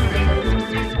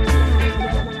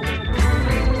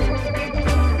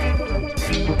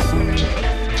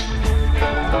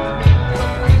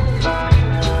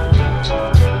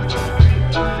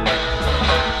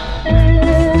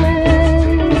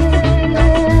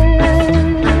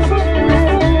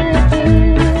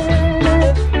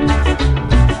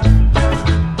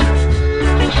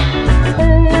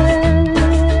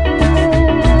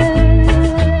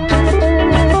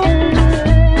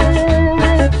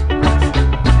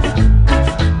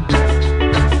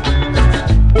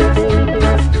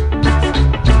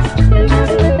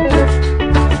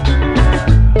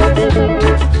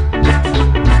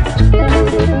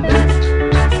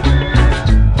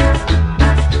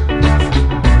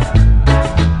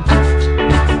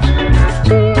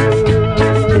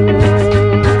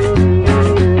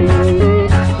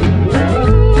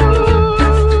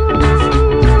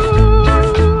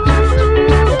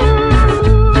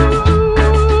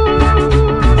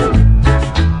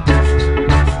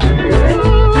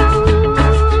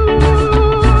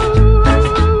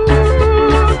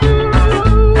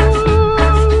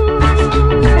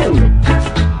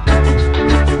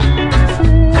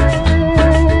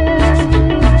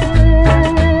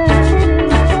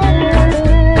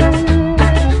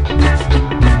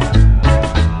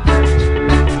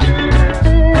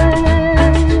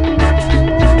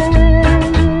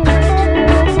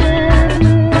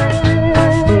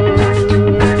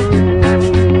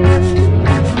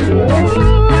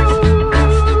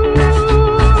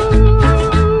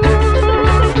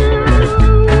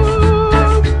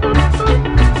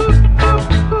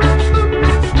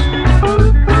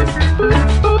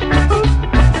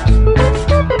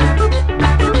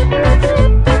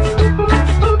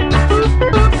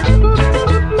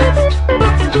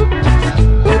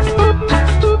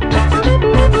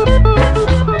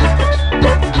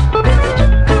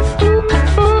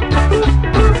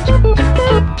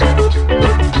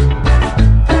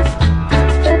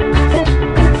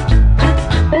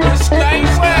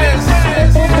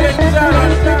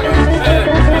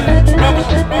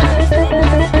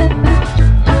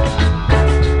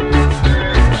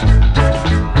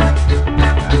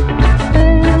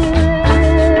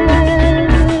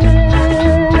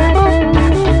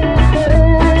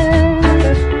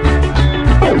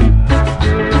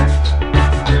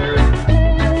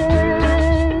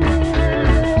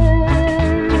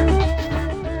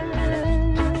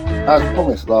 As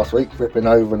promised last week, ripping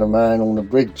over the man on the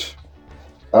bridge.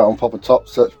 On Proper Top,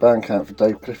 search Bandcamp for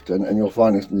Dave Clifton and you'll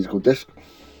find this musical disc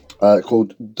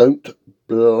called Don't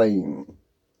Blame.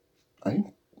 Eh?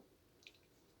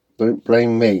 Don't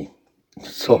Blame Me.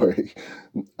 Sorry.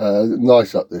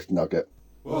 Nice up this nugget.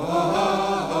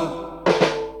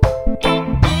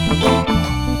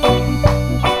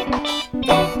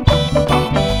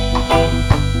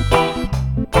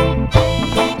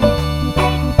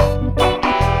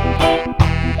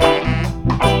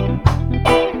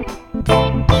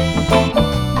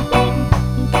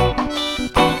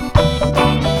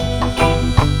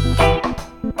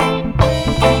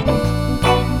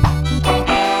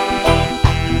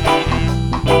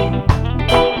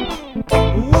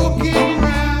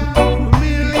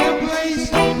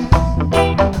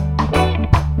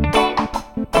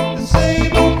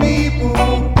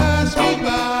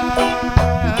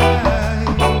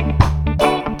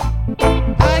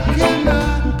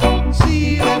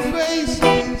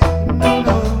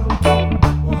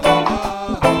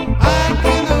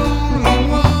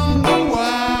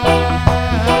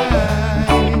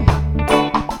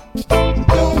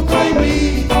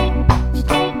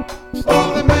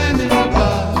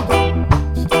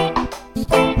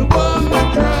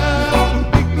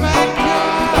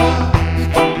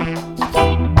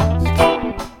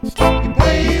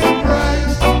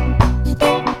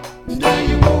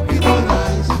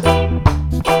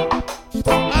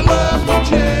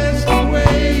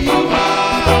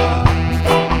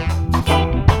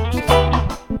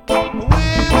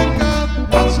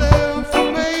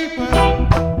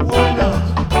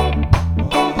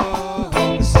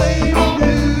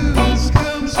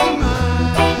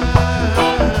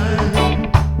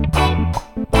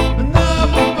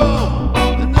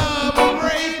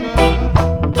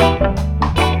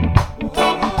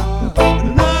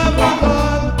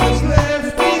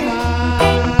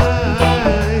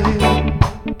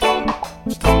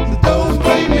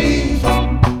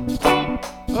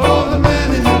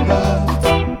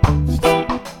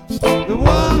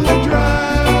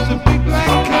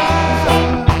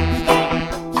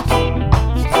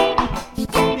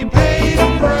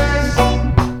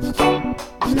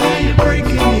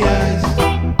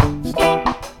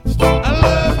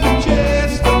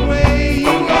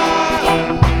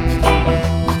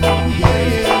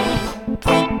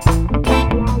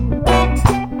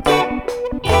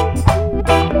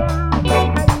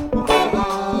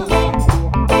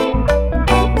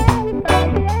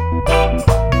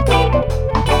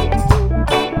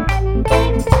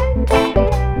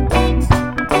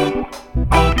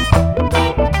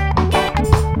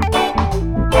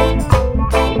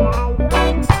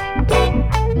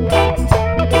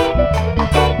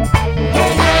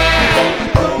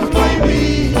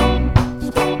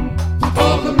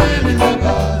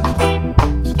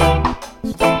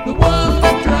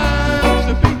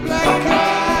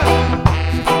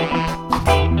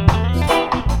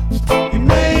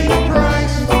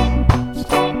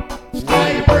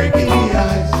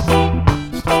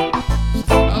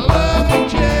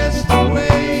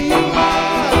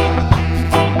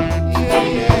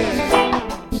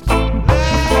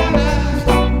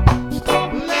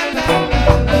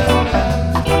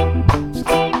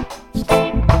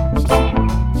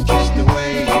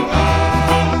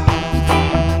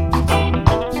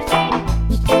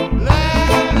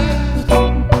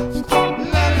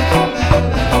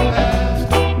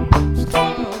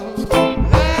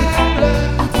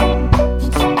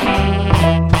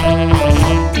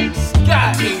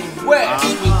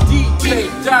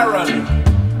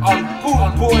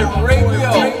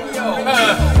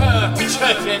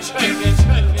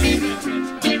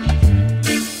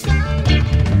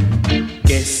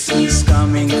 Guess who's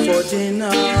coming for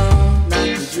dinner? Not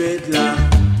the dreadlock.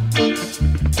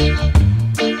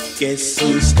 Guess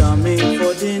who's coming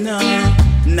for dinner?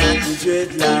 Not the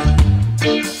dreadlock.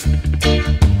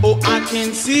 Oh, I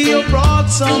can see you brought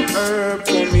some herb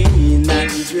for me, not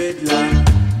the dreadlock.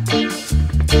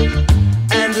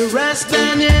 And the rest,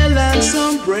 Daniel and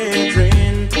some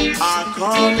brethren are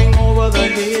coming over the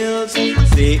hills.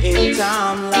 Stay in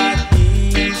time like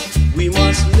these, we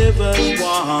must live as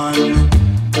one.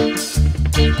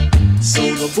 So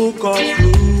the book of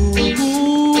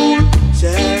rule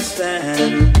shall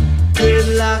stand.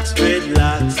 Dreadlocks,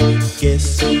 dreadlocks,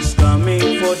 guess who's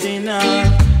coming for dinner?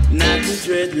 Not the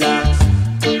dreadlocks.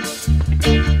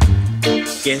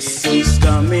 Guess who's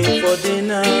coming for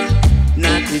dinner?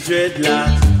 Not the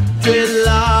dreadlocks.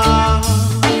 Dreadlocks.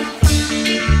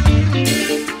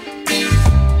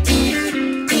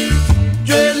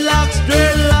 Dreadlocks,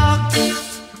 dreadlocks.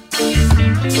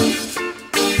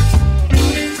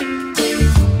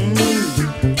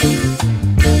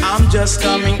 I'm just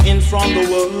coming in from the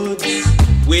woods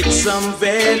with some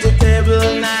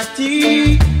vegetable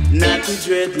natty, natty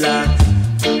dreadlocks.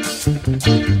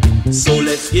 So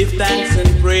let's give thanks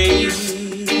and praise.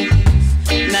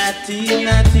 Natty,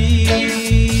 natty,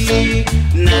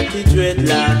 natty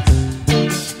dreadlocks.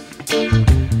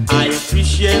 I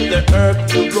appreciate the herb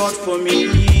you brought for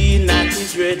me, natty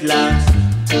dreadlocks.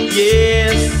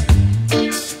 Yes,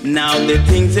 now the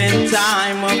things in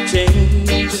time of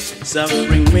change.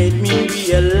 Suffering made me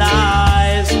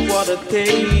realize what it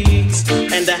takes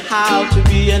and how to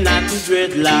be a natty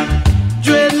dreadlock.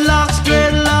 Dreadlocks,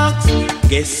 dreadlocks,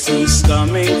 guess who's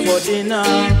coming for dinner?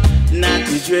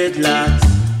 Natty dreadlocks.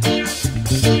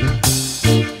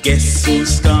 Guess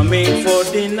who's coming for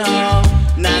dinner?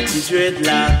 Natty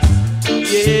dreadlocks.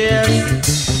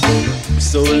 Yes.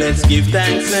 So let's give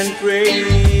thanks and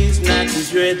praise, natty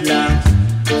dreadlocks,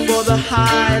 for the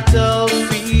height of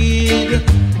feed.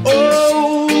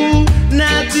 Oh,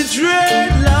 natty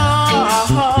dreadlocks.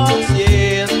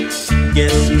 Yes.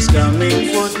 Guess who's coming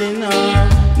for dinner?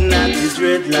 Natty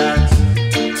dreadlocks.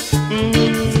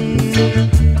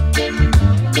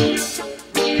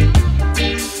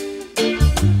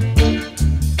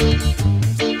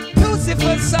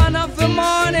 Lucifer, son of the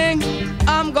morning,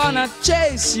 I'm gonna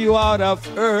chase you out of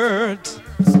earth.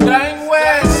 Gang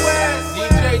West,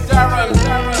 DJ Darren.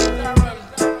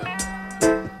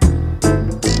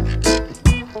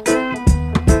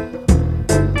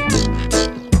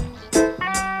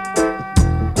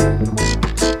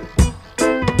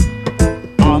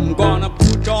 I'm gonna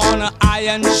put on an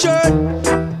iron shirt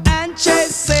and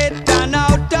chase Satan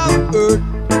out of earth.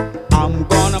 I'm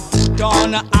gonna put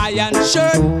on an iron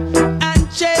shirt and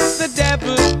chase the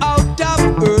devil out of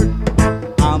earth.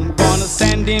 I'm gonna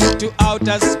send him to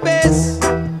outer space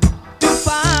to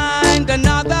find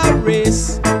another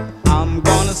race. I'm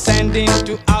gonna send him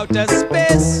to outer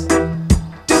space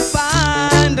to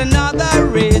find another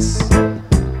race.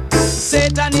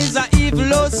 Satan is a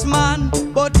evilous man,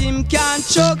 but him can't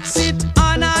choke sit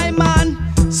on I man.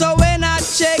 So when I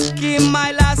check him,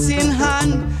 my lass in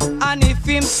hand, and if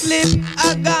him slip,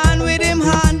 I gone with him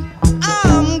hand.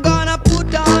 I'm gonna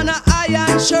put on an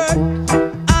iron shirt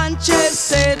and chase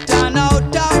Satan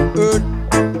out of earth.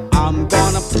 I'm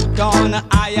gonna put on an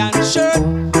iron shirt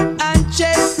and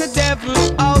chase the devil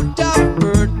out of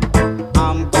earth.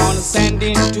 I'm gonna send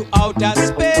him to outer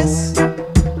space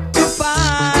to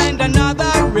find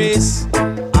another race.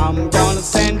 I'm gonna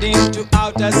send him to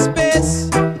outer space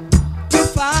to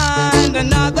find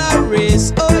another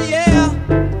race. Oh yeah.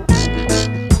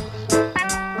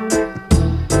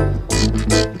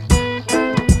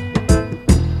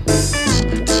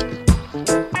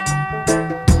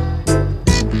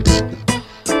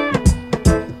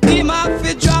 Him have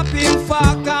to drop him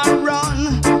fork and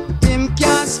run. Him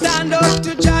can't stand up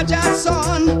to judge a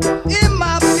son. Him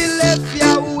have to left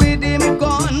ya with him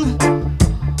gun.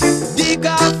 Dig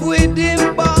off with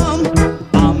him bomb.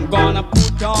 I'm gonna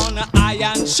put on an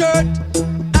iron shirt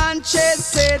and chase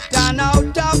Satan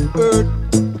out of earth.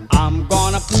 I'm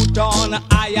gonna put on an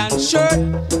iron shirt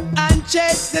and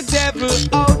chase the devil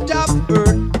out of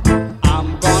earth.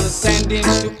 I'm gonna send him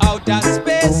to outer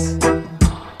space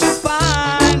to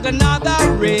find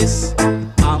another race.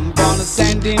 I'm gonna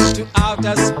send him to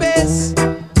outer space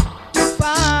to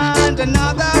find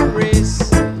another race.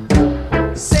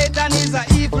 Satan is a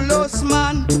evilous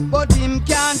man, but him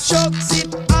can't choke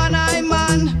sit on I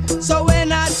man. So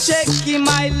when I check him,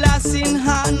 I lass in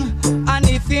hand, and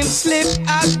if him slip,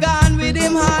 I gone with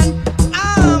him hand.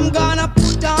 I'm gonna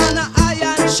put on an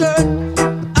iron shirt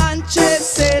and chase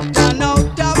Satan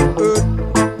out of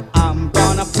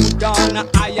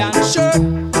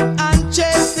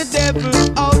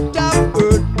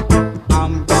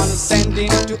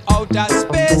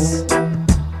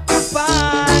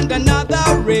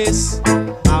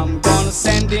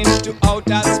to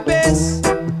outer space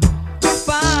to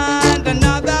find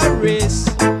another race.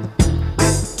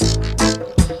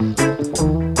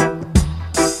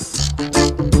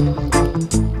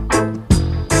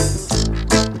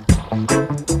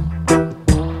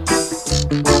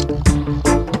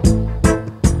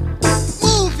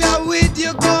 Move ya with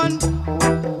your gun,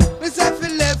 myself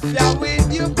left ya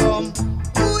with your bum.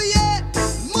 Ooh yeah,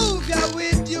 move ya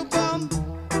with your bum,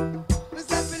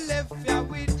 myself left ya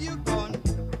with your gun.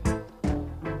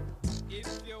 If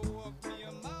you walk me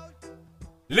a mouth.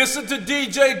 Listen to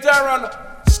DJ Darren,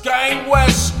 Sky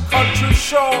West Country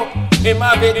Show. Him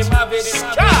have it,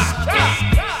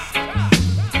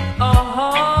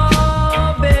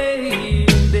 Oh,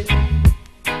 baby.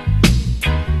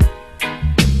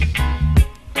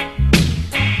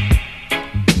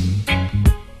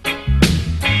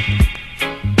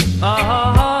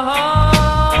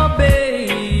 Oh,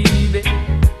 baby.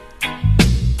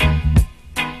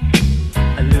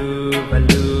 I love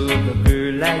the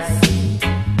girl I see.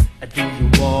 Do you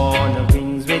wanna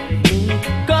wings with me?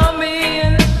 Come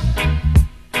in.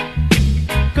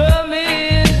 Come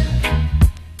in.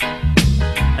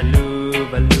 I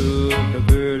love the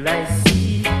girl I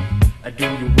see. Do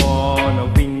you wanna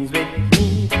wings with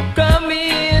me? Come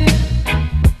in.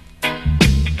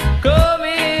 Come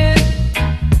in.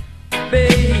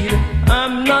 Babe,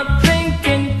 I'm not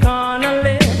thinking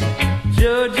carnally.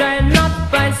 Judge I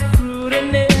not by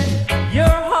scrutiny. Your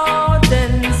heart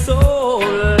and soul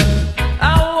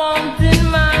I want in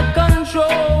my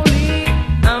control.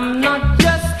 I'm not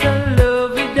just a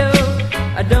lovey-dove.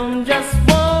 I don't just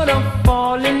wanna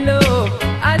fall in love.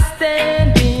 I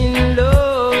stand in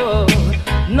love,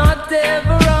 not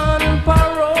ever on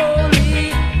parole.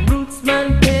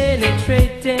 Rootsman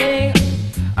penetrating,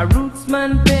 a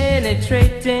rootsman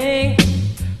penetrating.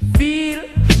 Feel,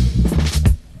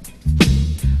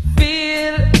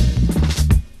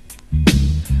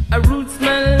 a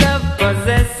rootsman love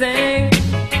possessing,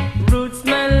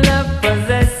 rootsman love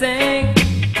possessing.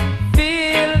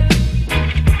 Feel,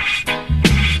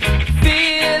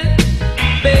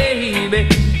 baby.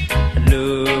 I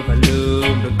love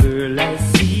the girl I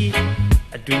see.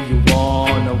 Do you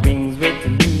wanna wings with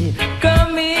me?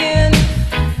 Come in,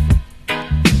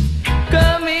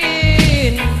 come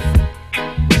in.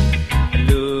 I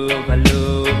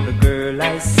love the girl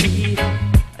I see.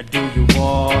 Do you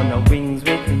wanna wings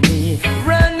with me?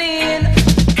 Run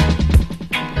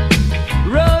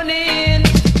in,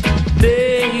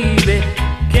 baby.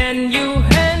 Can you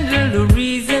handle the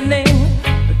reasoning?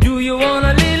 Do you want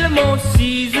a little more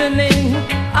seasoning?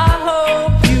 I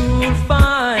hope you'll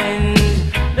find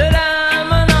that I'm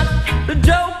not the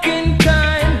joking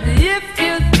kind. If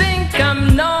you think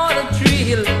I'm not a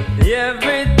thrill,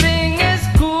 everything is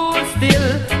cool still.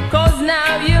 'Cause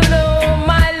now you know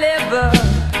my level.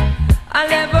 I'll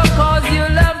never cause you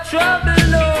love trouble,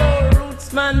 no.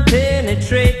 Rootsman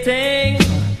penetrating,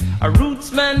 a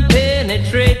rootsman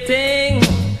penetrating.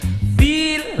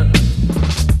 Feel,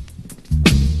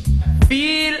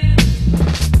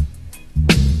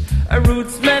 a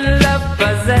rootsman love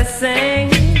possessing,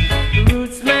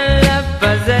 rootsman love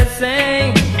possessing.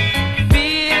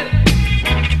 Feel,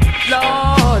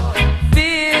 Lord,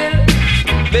 feel,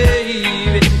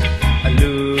 baby. I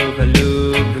love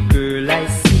the girl I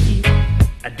see.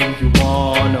 Do you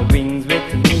wanna wings with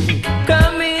me?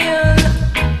 Come in,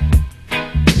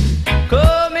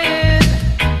 come in.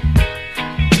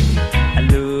 I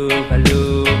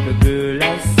love the girl I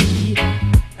see.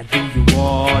 Do you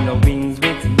wanna wings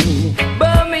with me?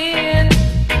 Bum in,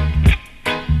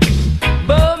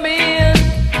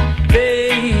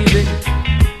 baby.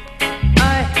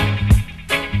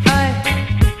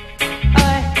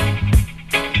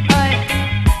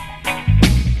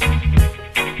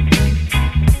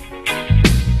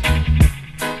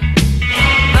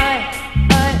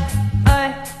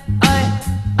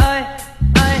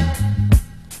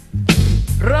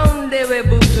 Round the way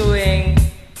butuing.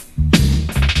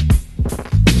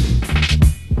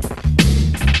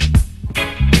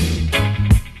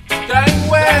 Sky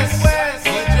West,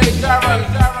 DJ Darren.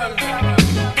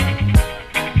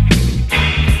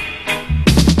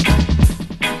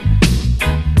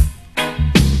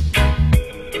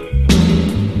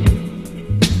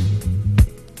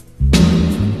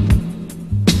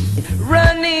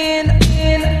 Running,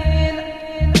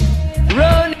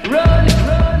 run.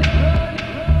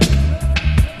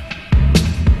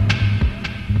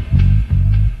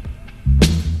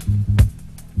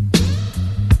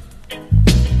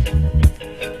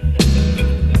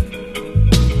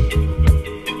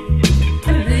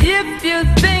 If you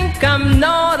think I'm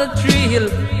not a thrill,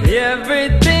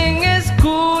 everything is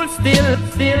cool still.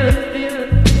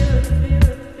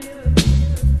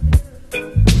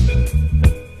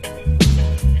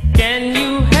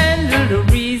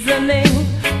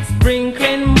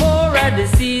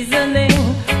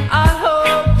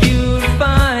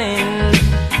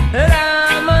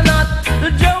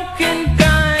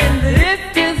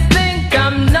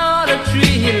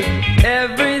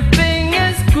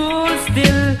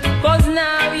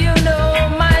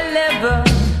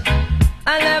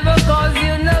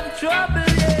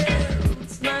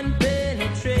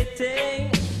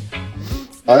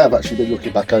 I have actually been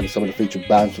looking back over some of the featured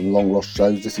bands from long lost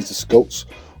shows. This is the Skulls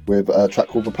with a track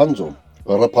called Rapunzel.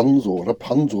 Rapunzel,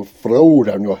 Rapunzel, throw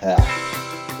down your hair.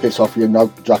 Piss off your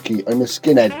note, Jackie, I'm a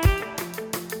skinhead.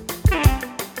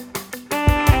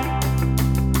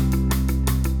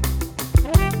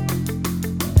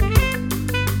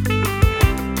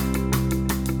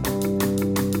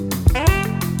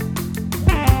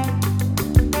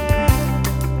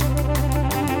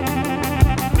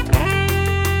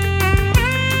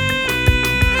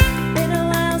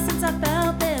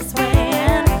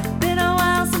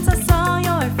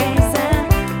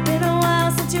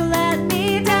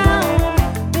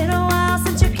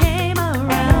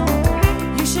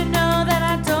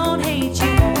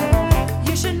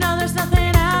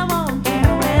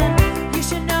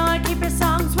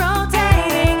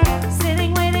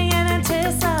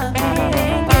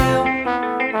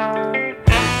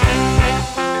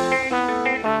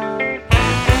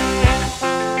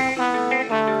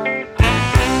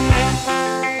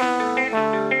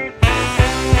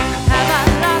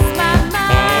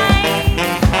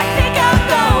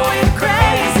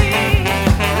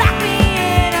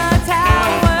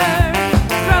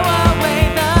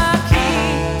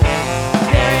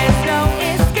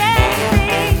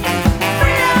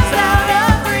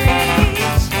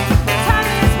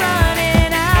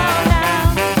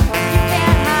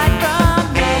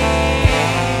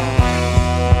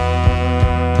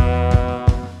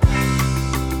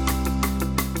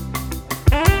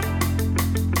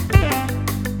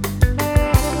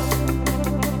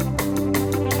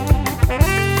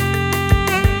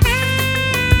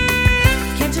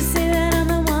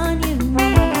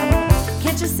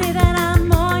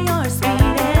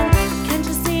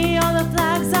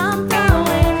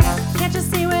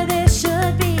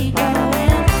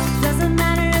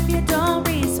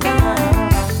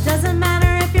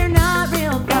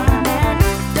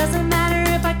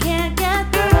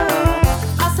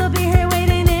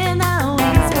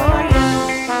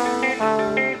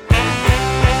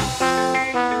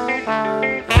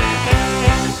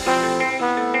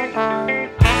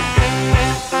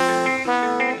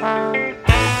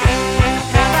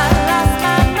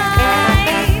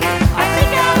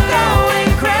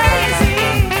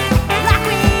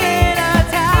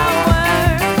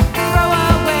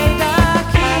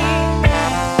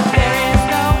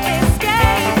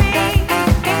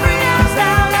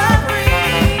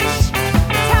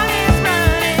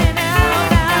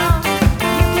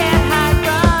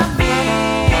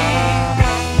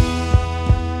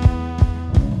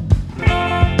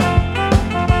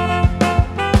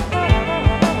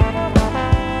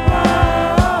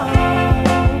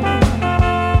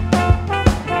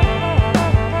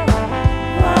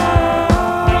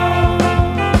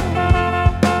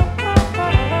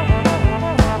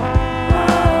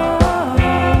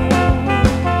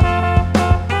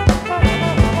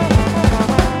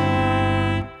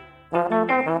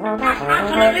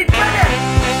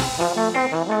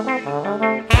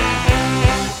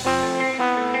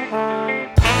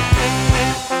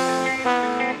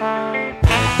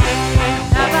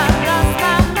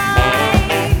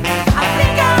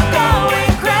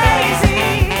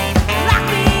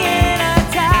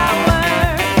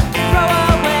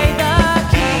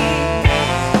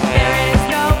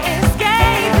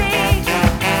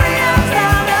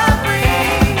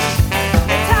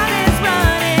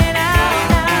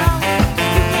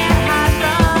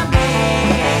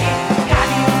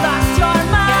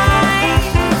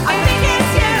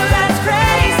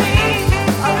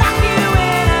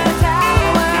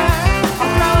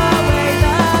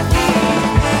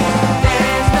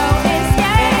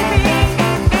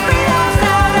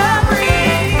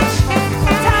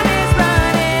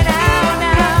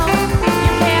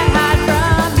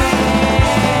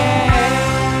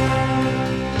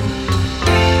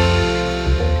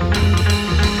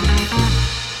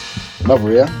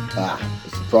 Another here, the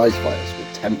Surprise Fighters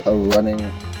with Tempo Running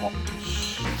Hot.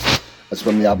 That's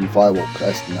from the album Firewalk.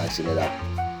 That's nice in it up.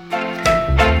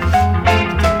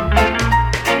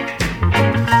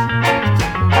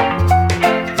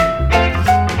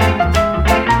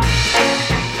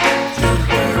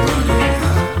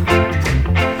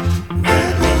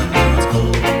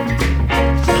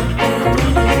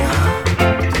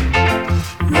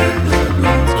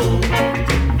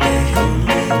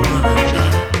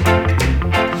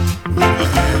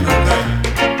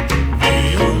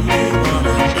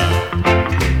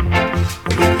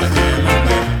 With the hand of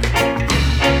that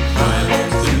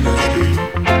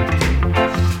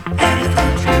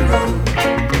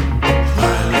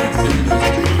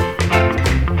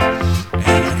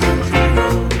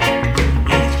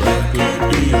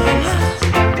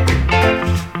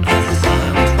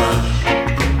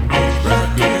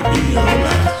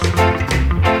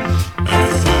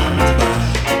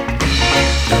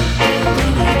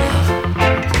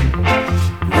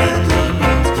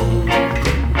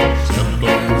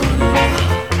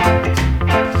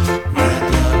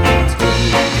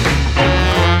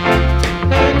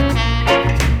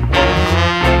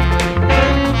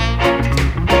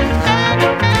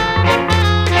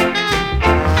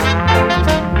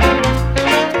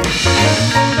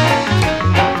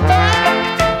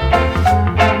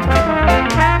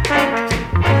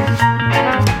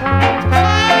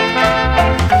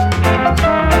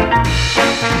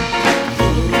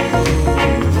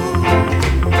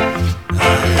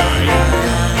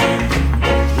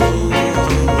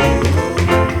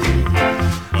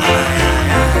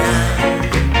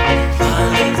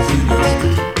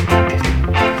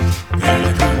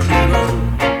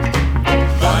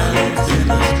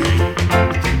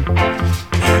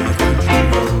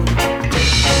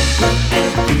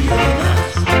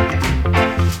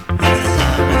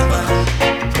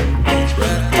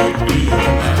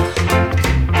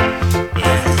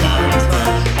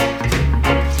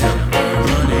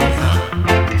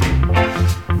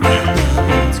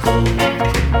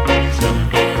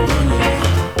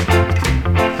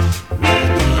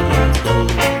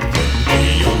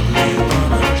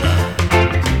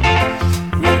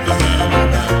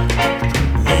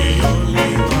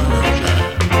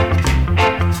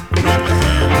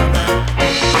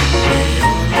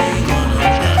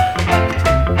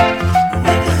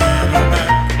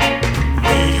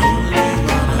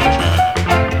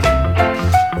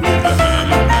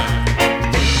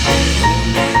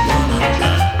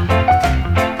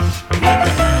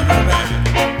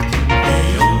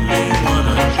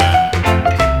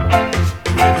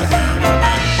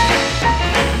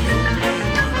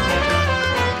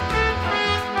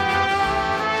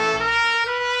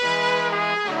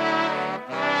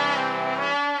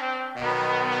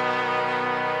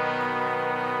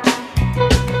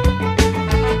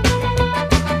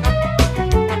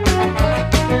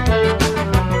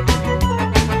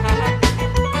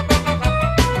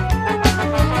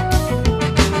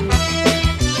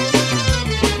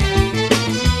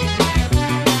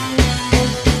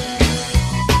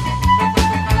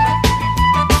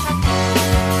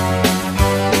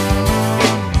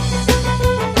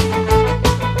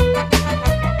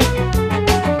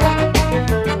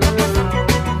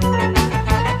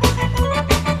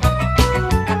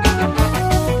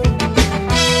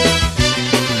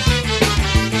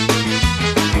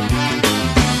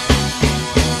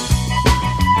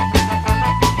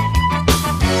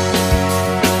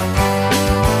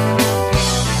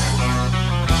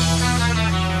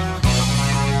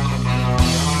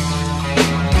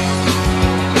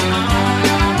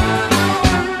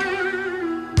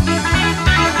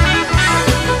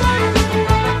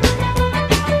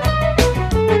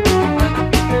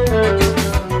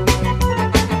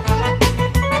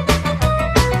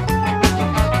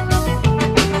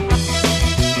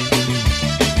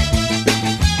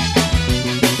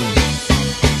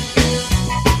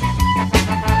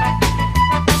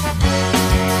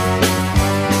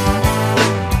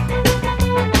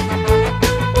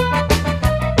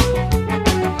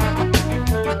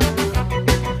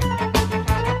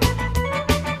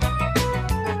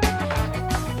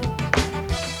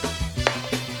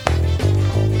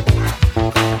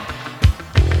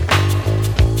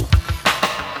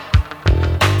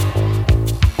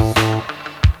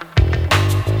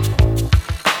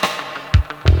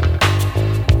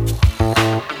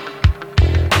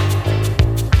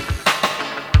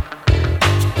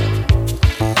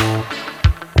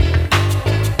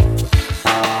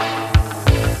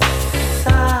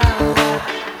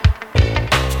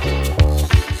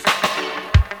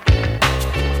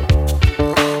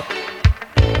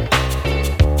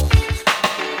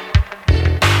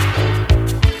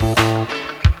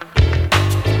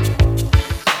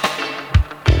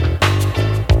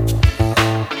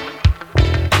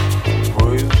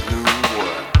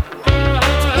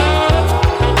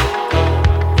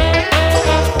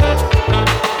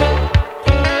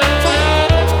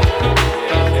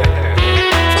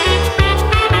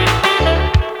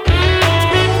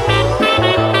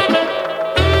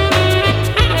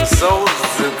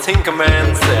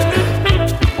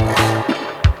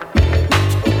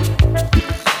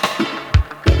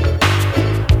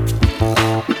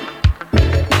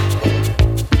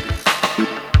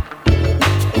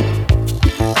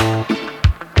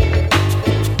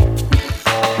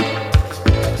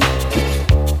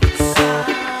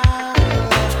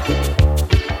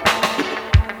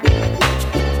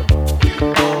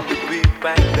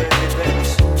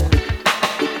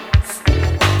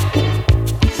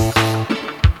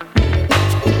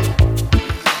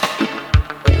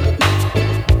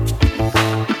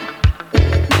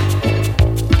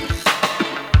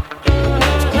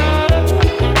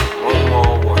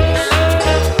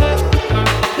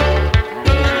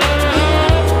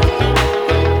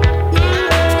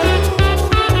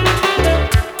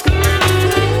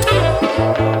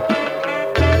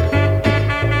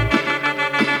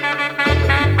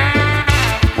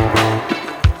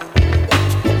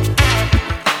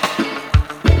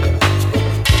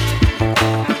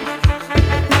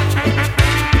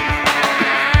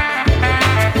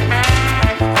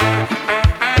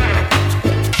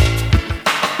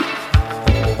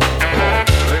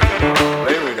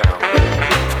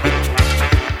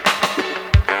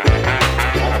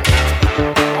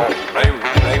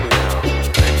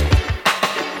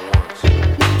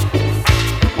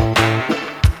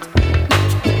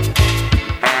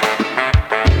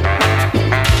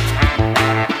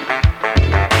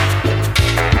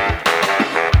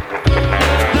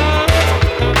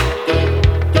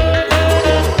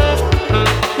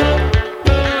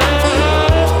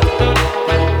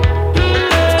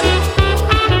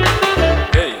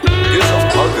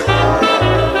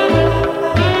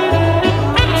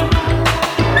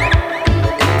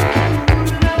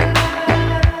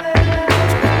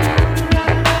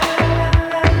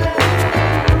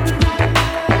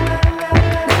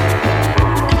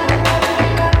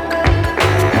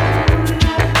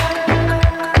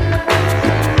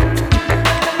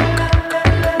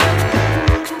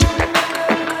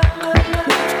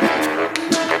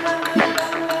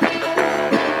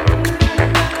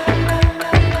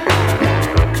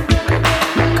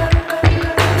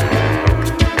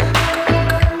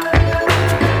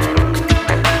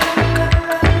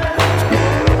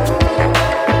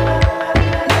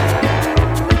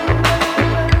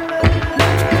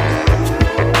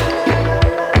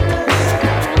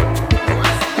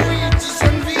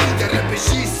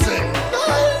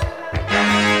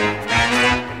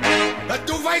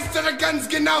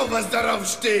genau, was darauf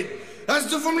steht.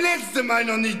 Hast du vom letzten Mal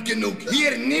noch nicht genug?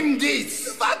 Hier, nimm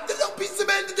dies. Warte doch bis zum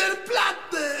Ende der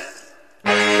Platte.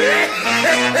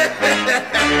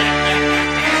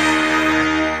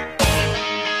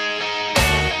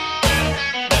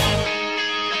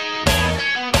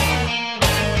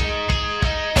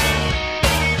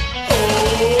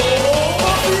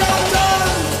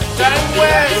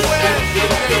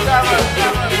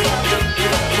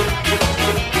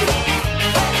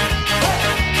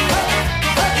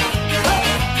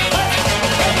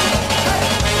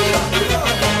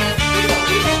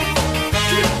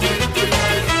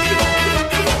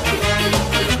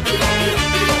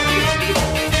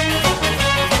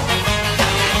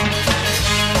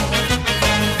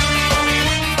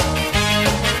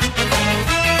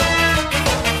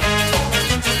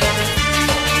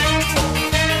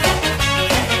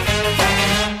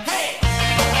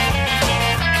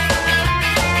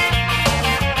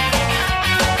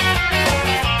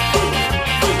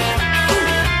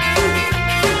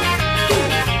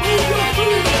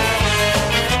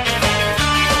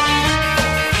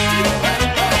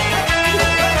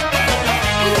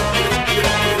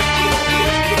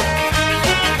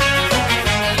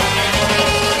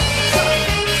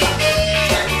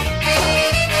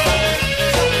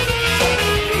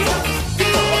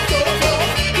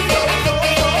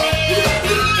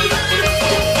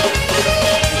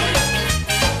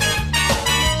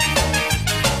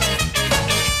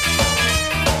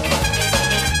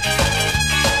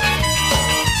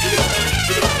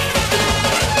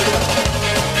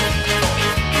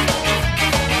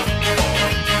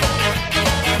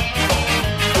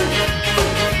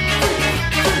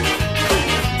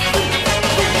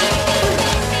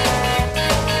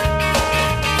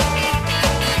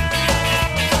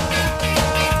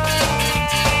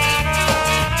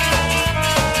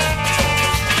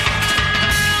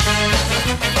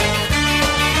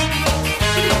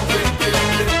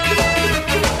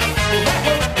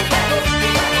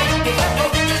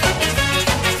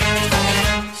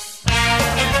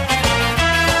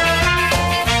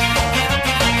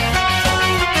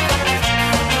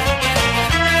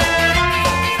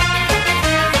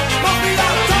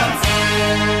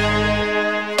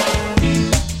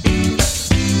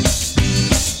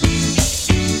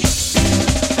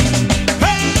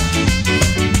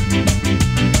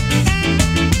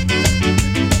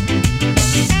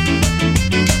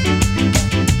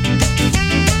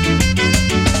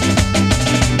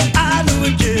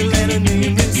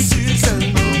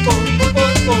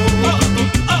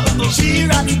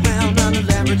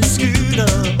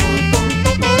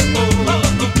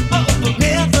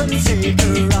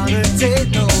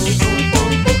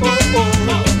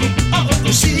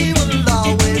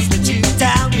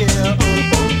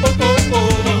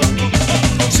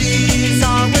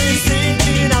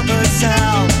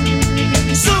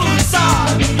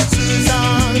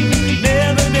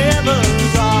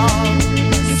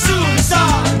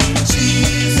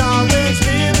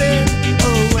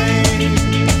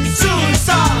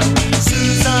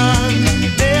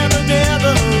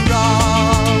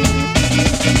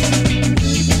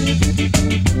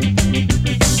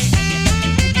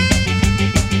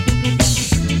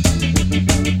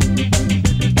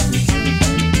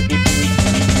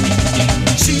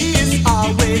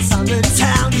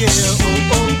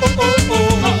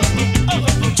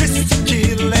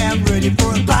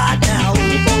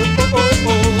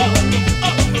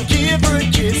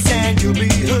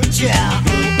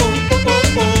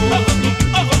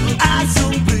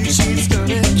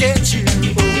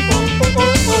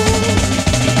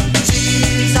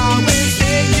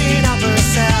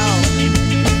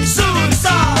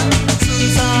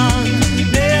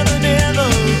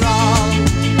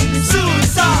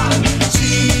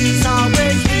 She's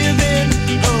always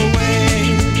living away.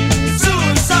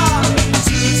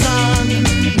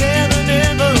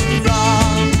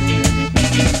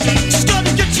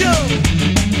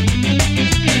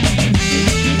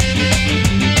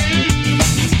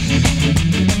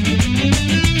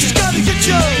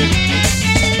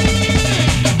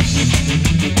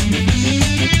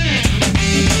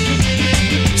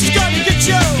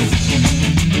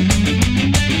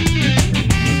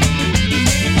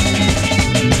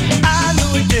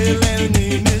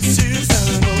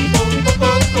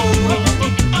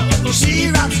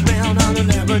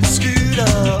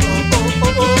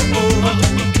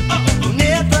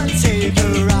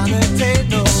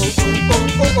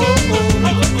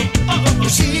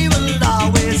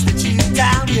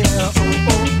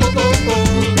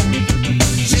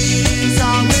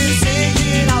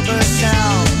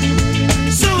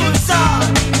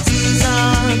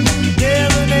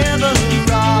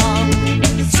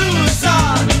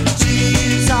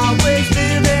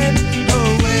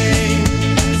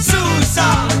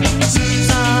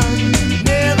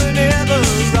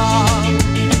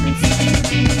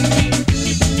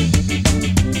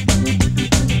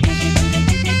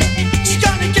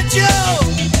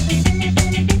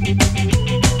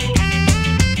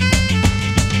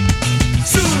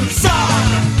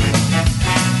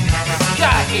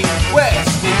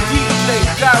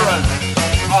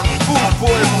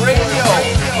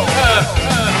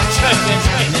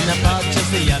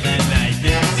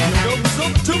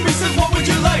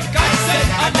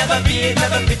 have a beard,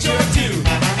 have a picture or two.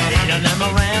 They don't have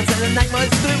around, so the night was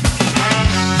through.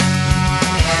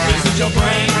 This is your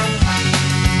brain.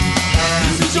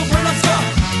 This is your brain on ska.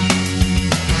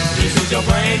 This is your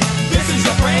brain. This is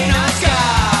your brain on ska.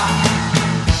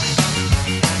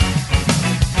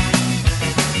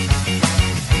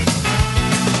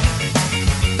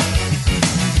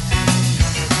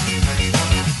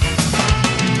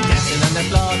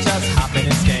 Just hopping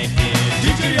and skanking.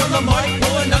 DJ on the mic,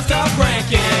 pulling non-stop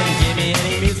cranking. Give me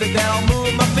any music that'll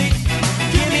move my feet.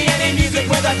 Give me any music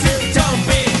with a two-tone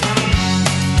beat.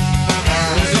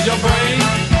 This is your brain.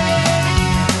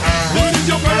 This is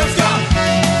your brain on ska.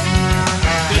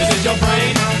 This is your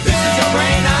brain. This is your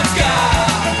brain on ska.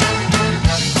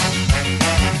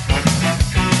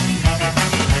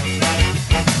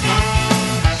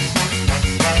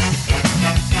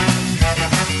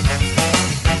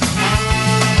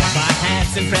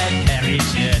 And Fred Perry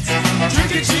shirts,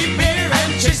 drinking cheap beer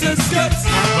and chasing skirts.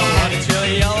 But what it's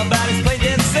really all about is play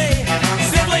dance say,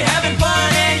 simply having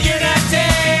fun and unity.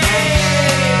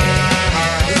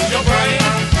 This is your brain.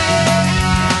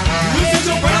 This is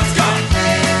your brain on ska.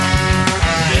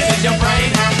 This is your brain.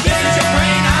 This is your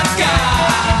brain on ska.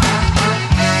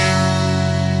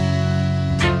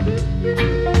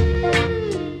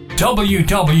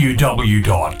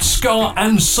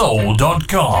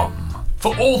 www.skaandsoul.com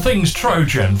for all things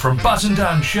Trojan, from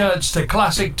button-down shirts to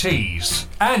classic tees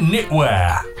and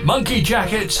knitwear, monkey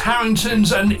jackets,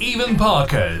 Harringtons and even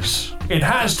Parkers. It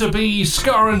has to be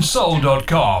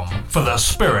skaandsoul.com for the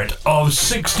spirit of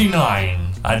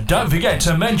 69. And don't forget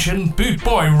to mention Boot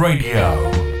Boy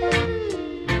Radio.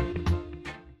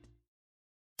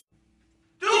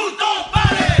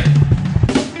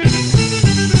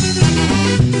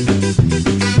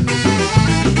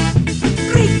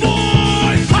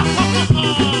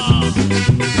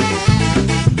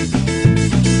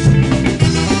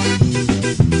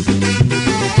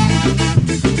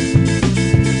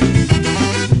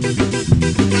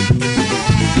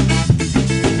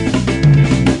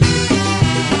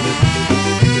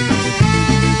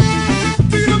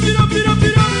 Feel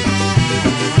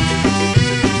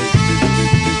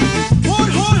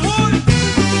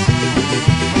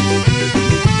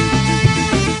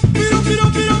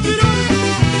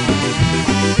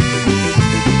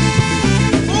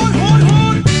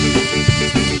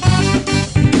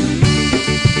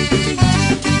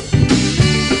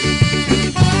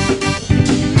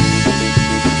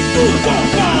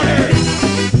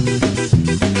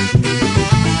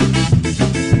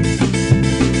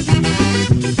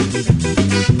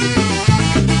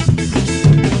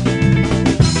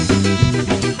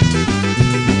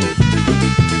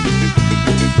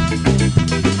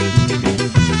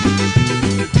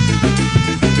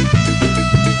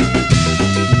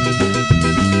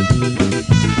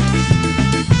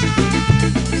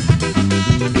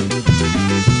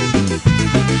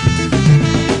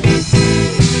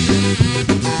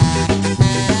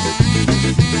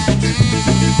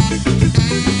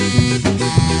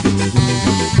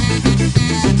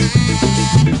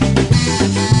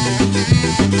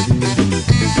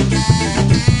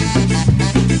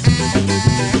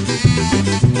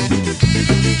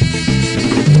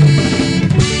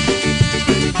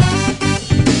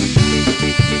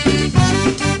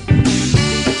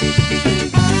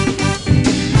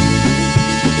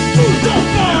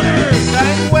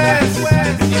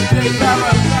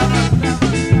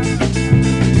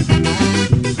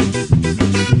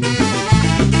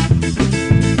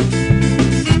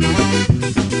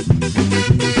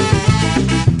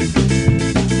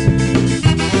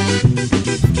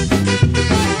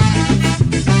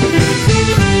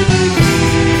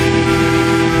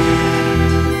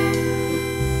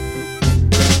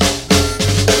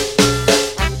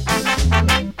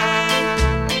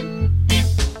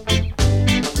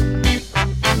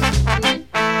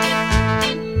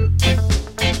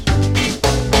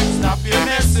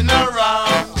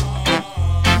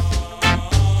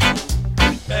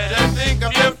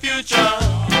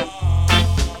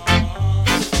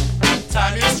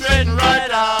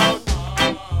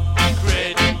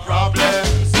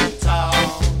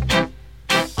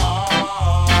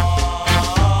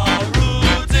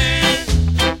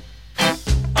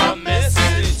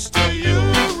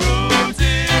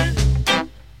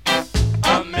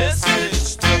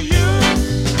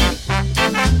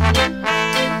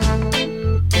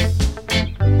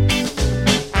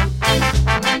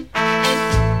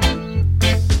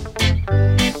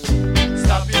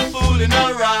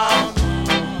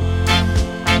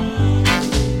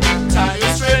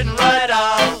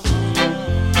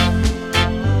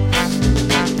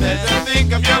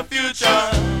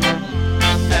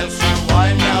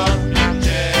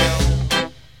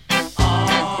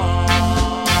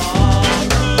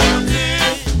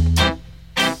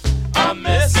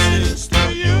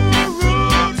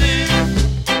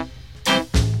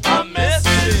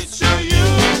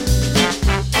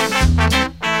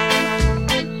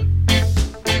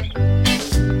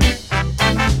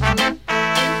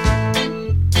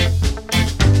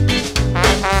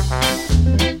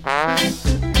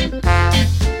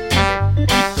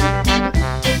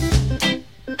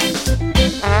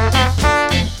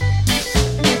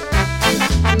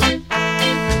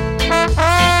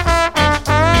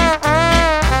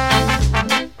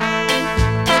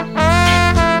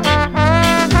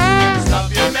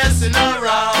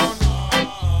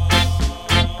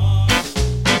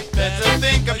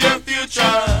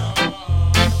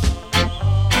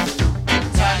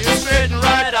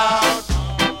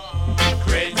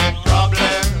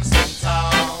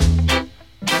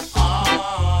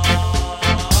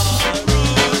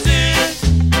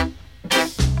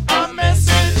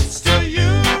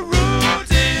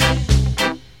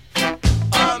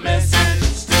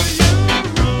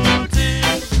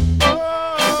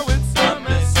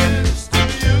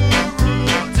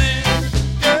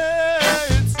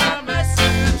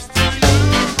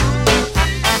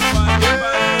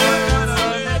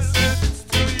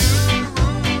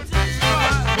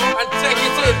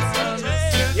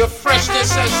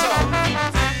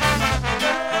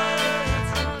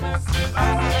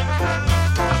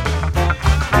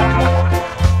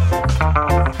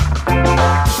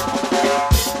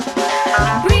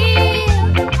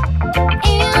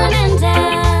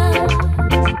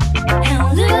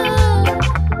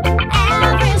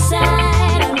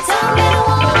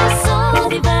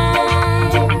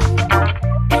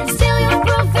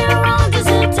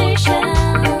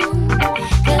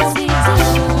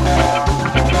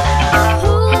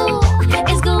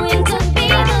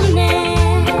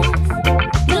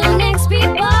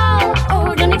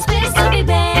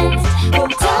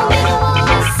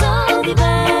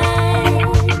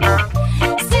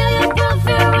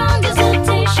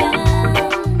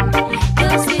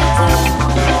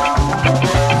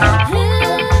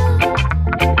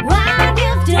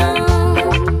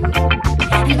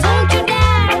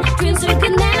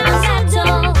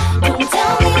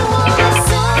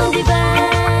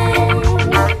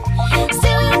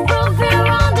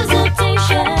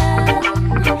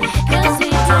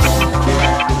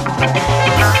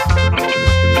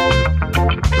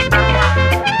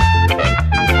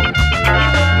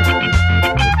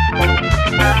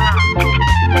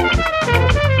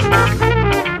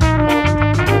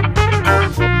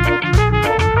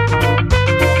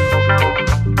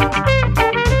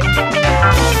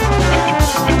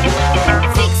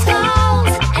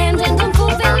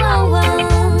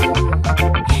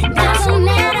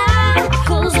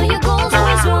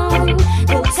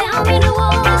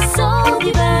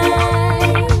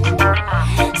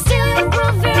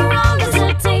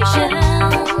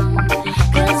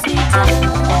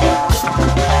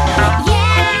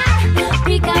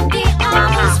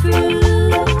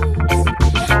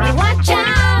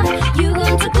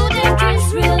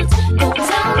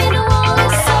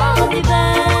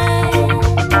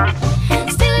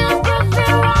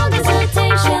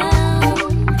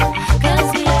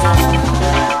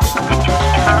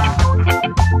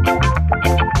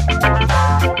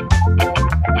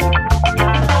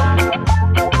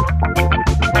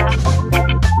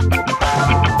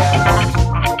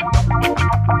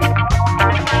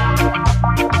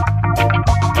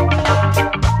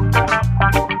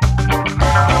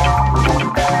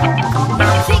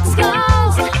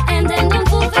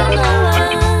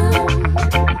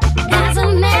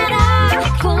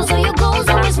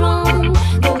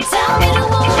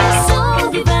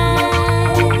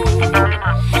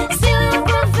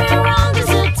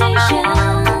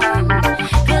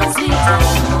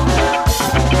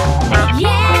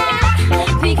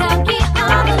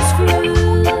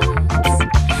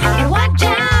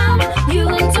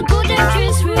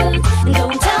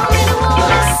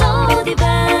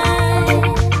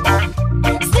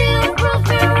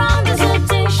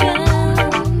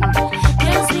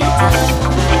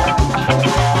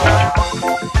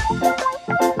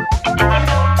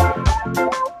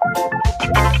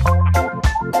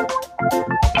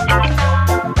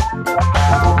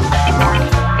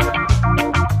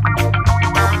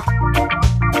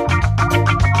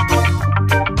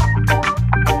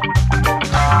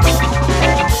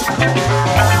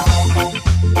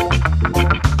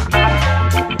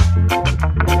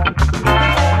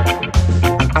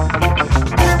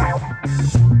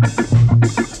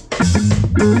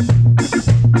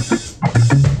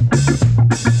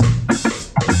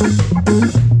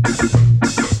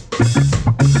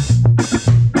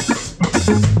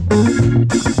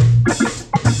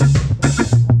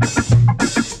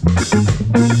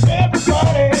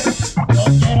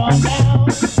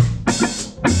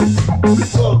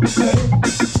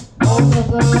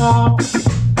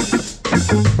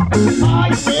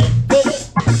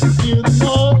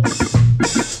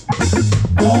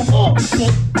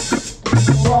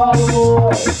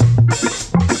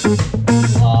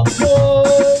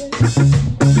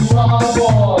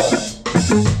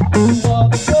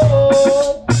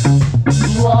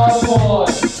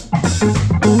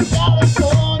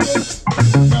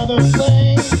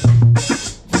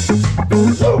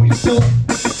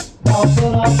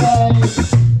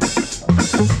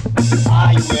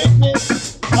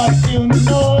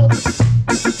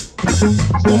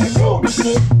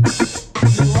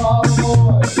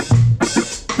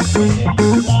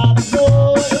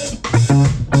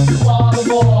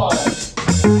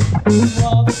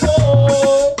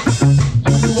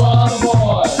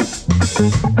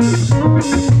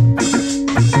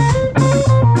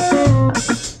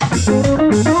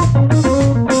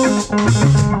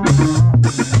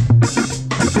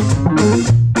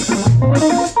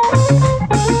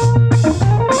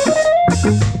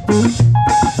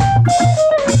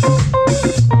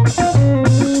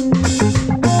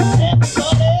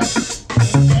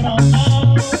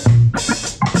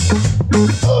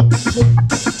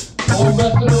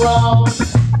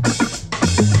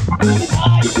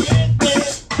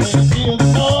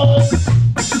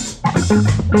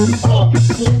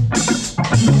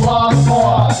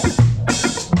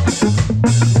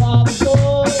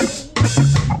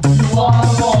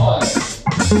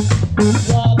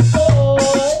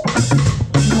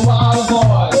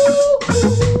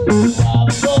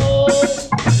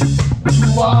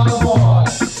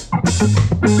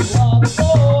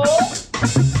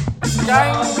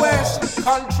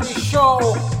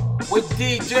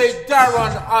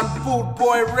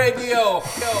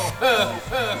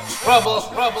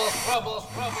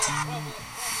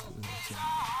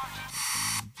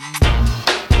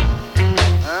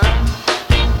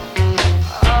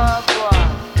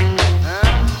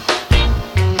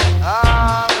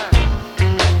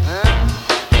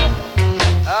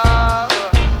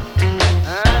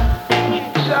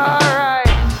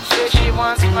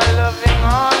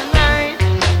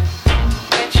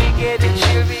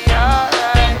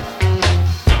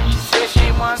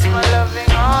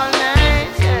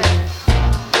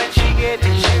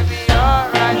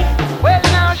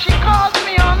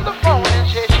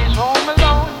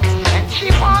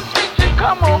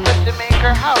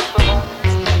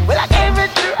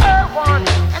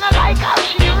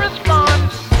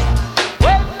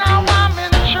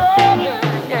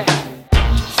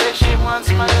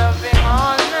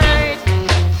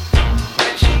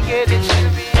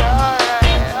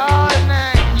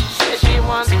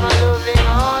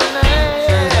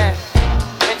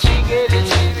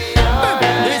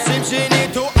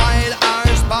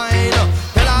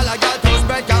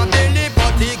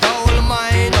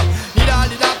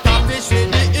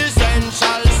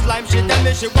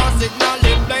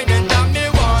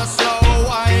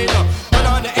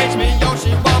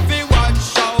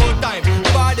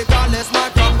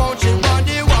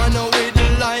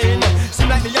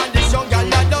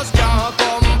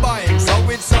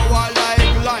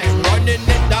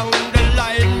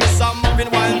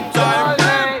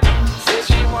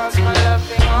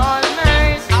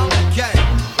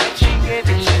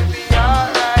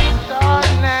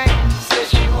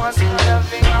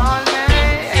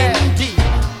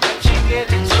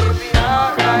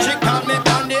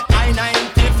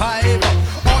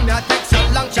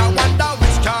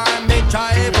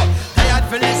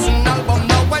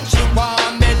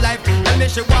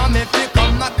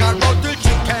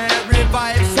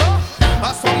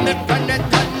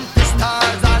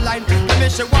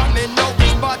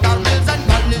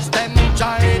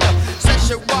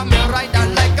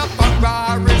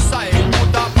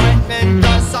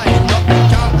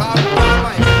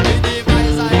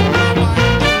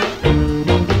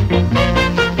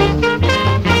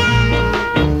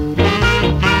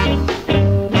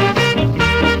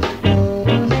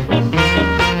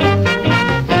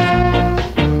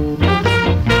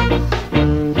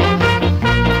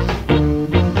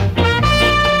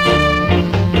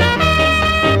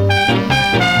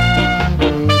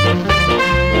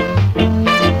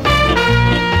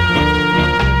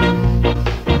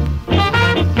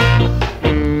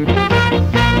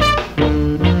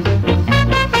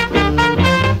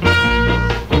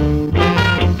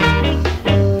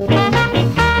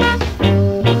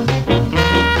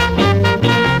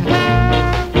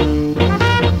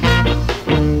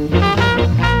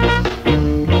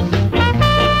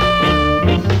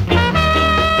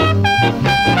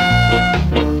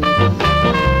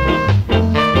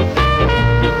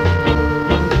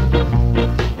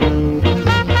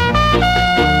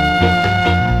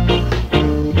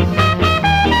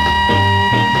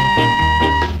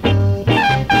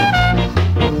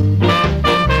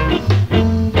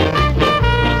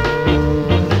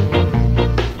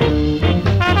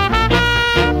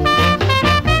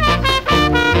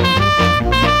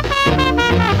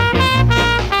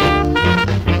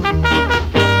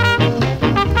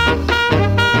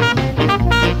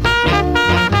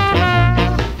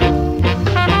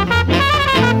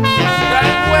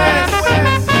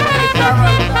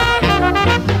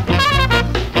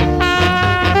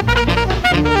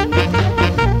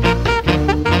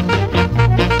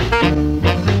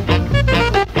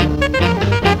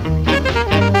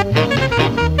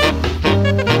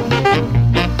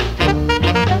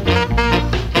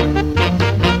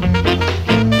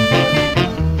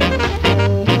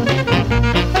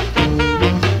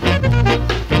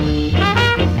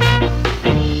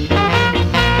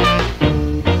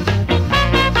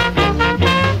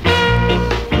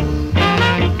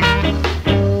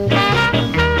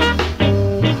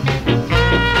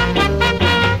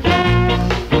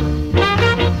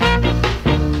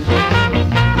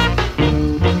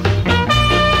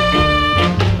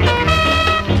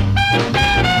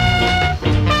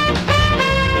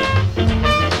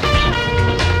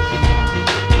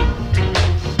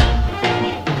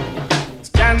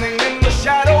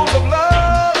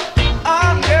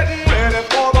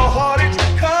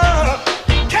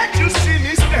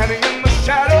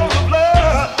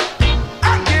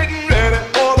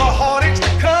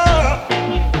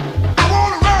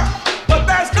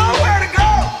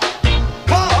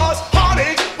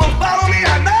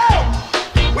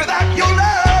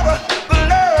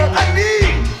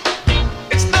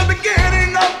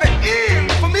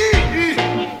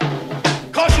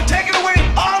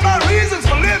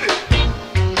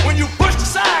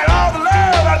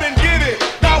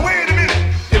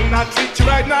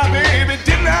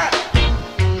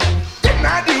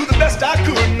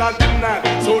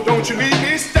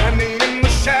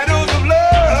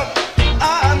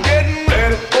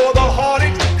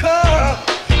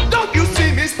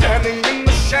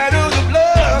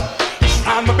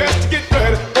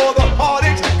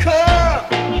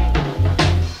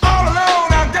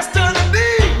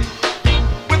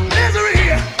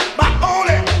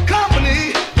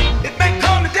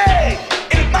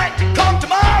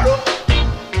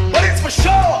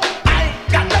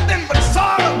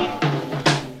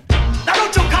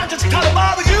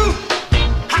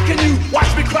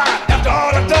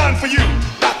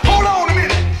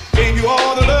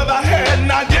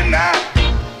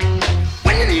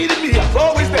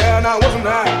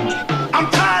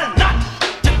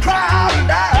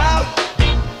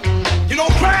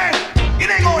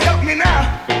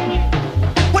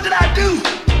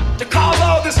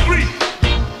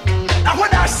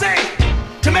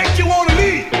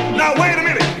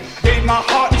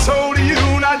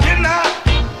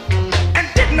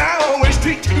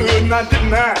good night,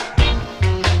 didn't I?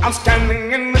 I'm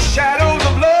standing in the shadows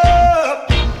of love.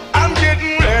 I'm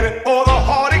getting ready for the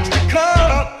heartaches to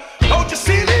come. Don't you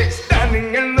see me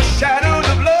standing in the shadows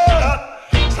of love?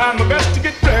 Trying my best to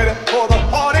get ready for the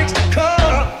heartaches to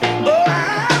come. Oh,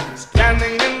 I'm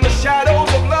standing in the shadows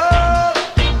of love.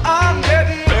 I'm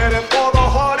getting ready for the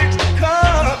heartaches to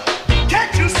come.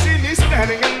 Can't you see me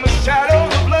standing in the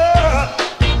shadows of love?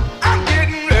 I'm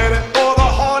getting ready for the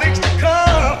heartaches to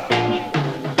come.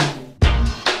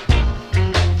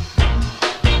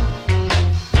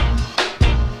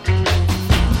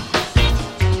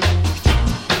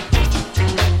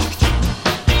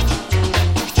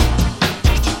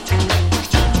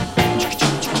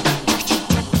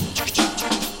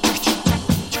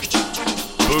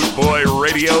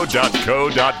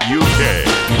 bootboyradio.co.uk.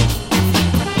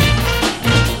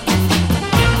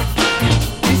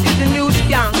 This is the new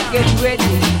skank, get ready.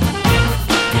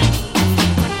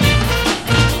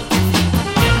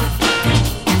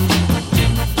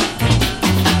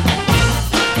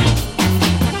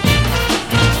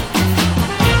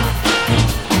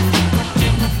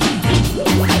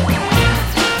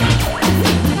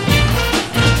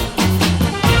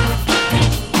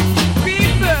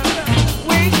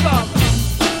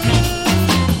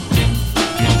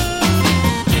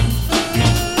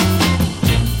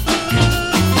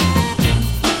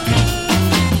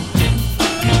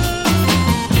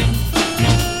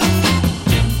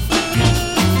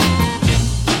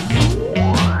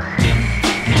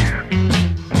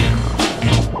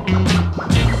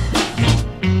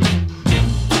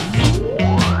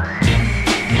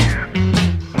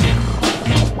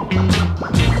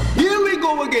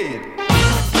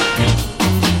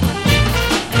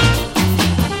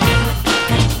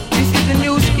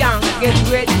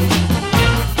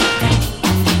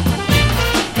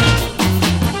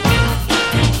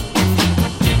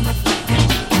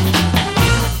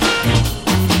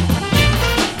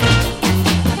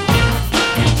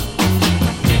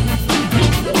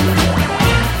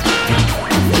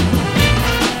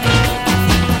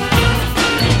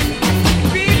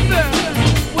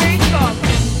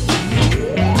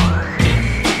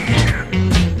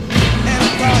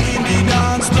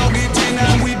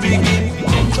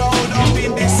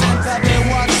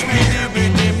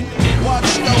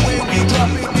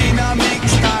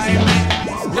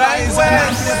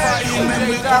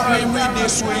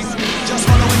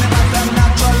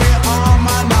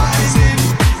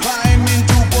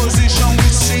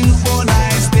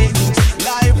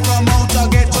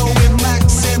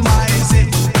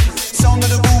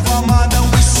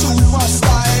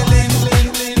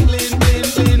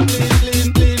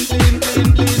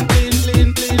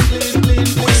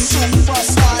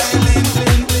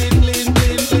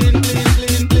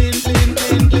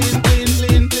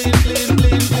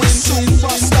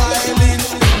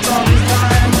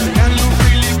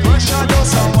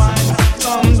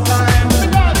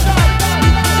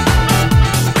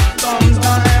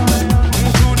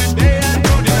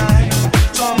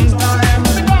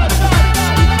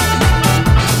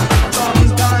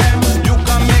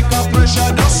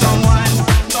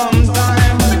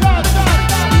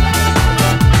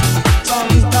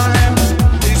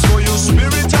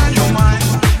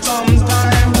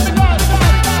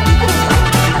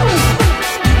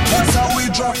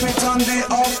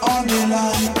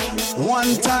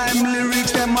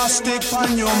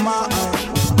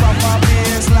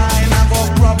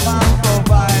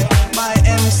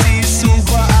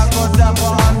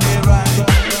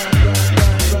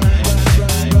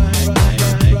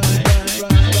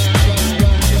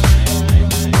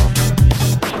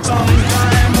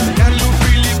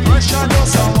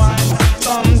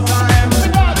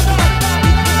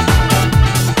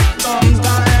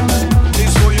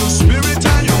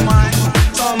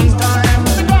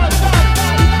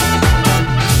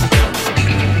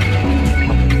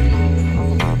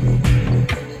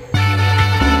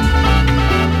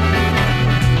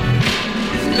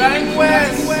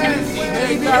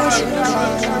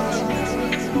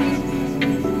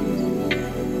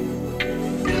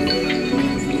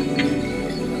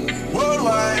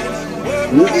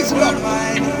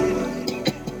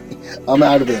 I'm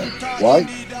out of here. Why?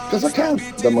 Because I can.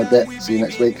 Done my bit. See you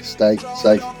next week. Stay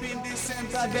safe.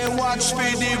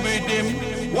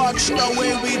 Watch the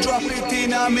way we drop it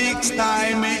in a mix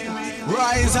time.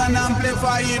 Rise and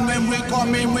amplifying when we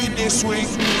come in with this swing.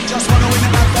 Just wanna win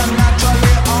it back and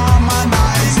naturally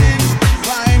harmonizing.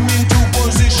 Climb into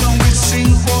position, we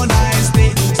synchronize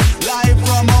it. Live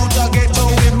from outer ghetto,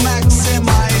 we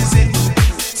maximize it.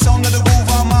 Sound of the groove,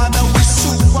 I'm on and we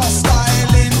super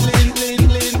styling.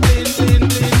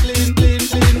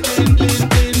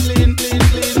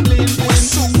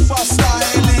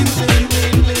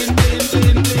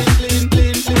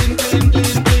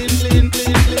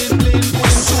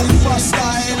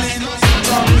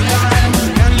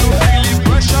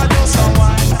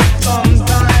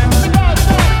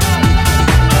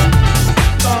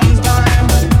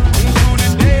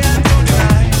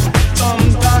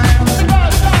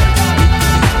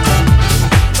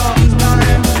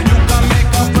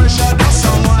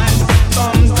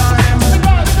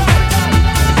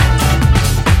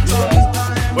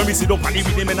 we sit up on the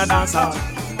rhythm in a dance hall.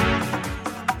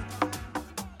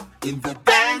 In the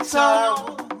dance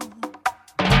hall.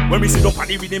 When we sit up on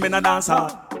the rhythm in a dance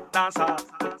hall. Dance hall,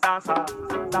 dance hall,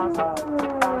 dance hall.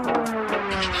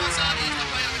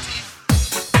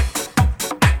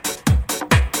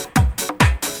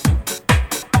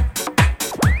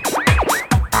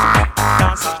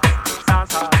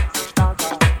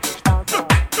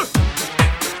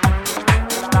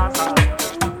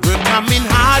 We're coming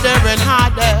harder and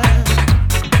harder.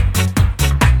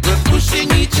 We're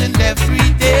pushing each and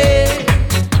every day.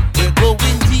 We're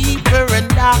going deeper and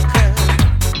darker.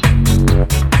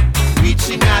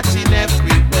 Reaching out in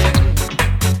every way.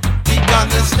 We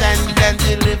understand and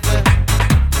deliver.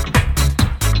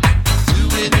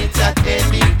 Doing it at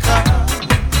any cost.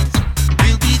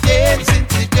 We'll be dancing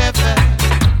together.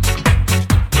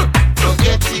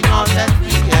 Forgetting all that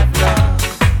we have lost.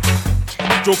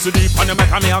 Jokes so deep and you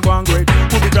make me a go and great.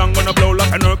 Put it down gonna blow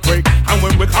like an earthquake. And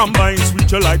when we combine,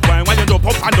 sweet you like wine. While you jump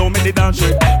up and down, make the dance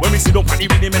shake. When we sit up and the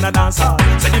rhythm in a dance hall.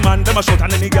 Say the man, them a shot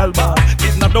and then the girl bar.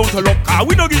 It's not down to love, car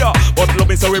we no give ya. But love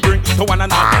is so we bring to one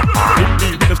another. Hit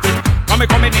me with the stick. Come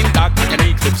coming in dark like an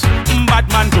eclipse. Bad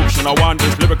man jokes, you know want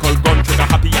this lyrical gun trigger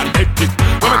happy and hectic.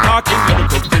 When we talking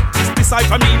lyrical critics,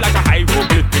 decipher me like a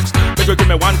hieroglyphics. Make you give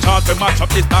me one chance to match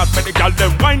up this dance. Make the girl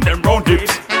them wind them round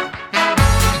hips.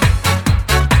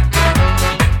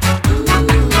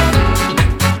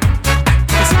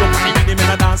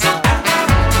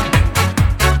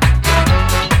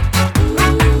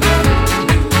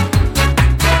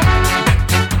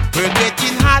 We're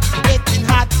getting hot, getting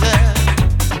hotter.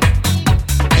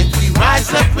 And we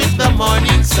rise up with the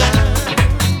morning sun.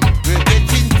 We're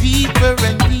getting deeper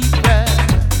and deeper.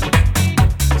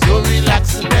 So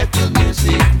relax and let the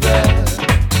music run.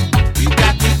 We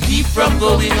got to keep from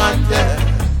going under.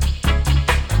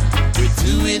 We're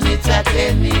doing it at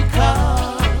any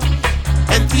cost.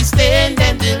 And we stand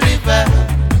and deliver.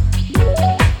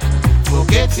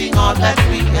 Forgetting all that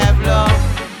we have lost.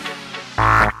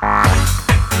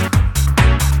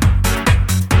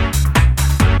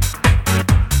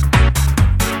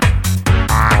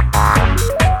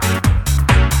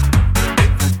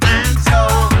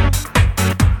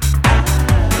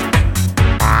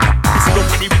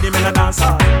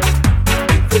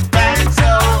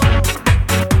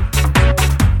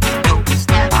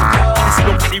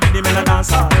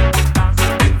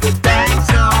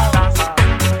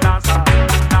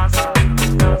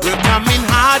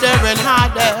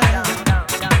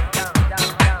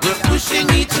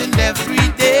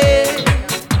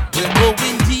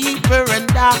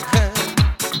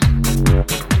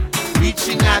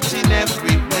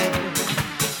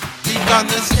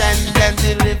 Understand and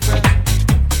deliver.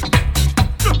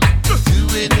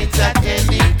 Doing it at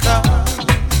any cost.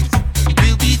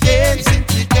 We'll be dancing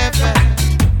together.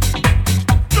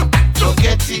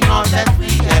 Forgetting all that we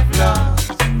have lost.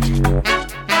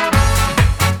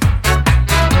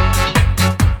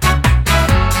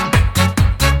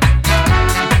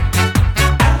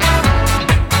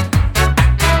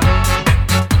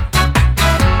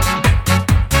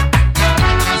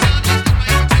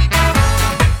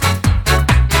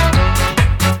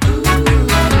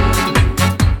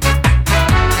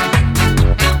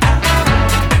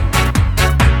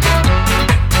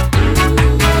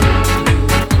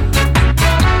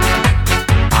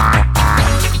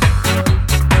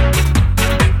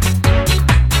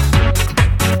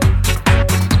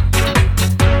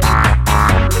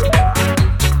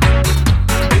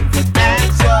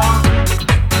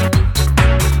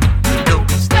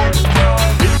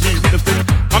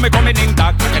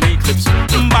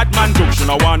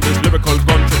 I want this lyrical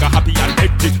gun trigger happy and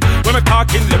hectic. When we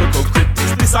talking lyrical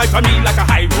critics, decipher me like a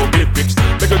hieroglyphics.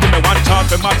 Make you give me one chance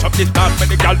to match up this dance. Make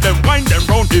the girl them wind them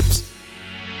round hips.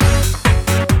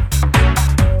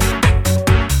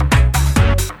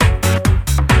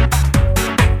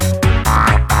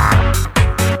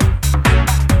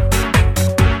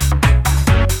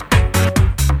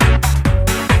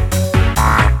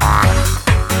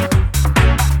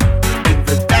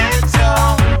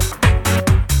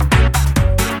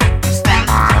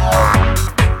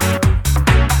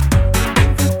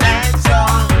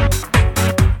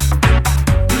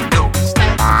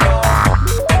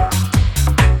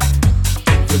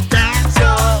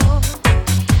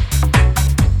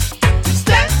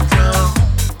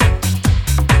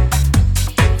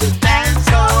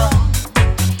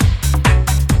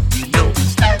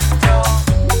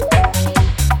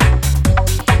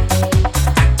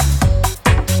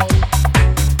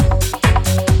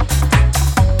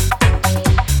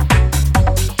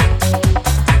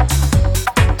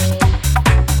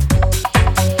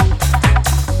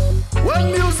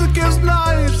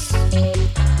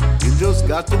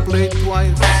 got to play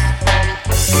twice.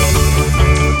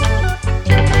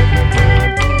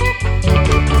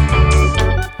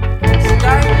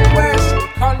 Sky West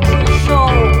Country Show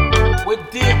with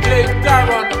DJ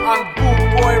Darren on Boot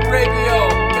Boy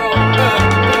Radio.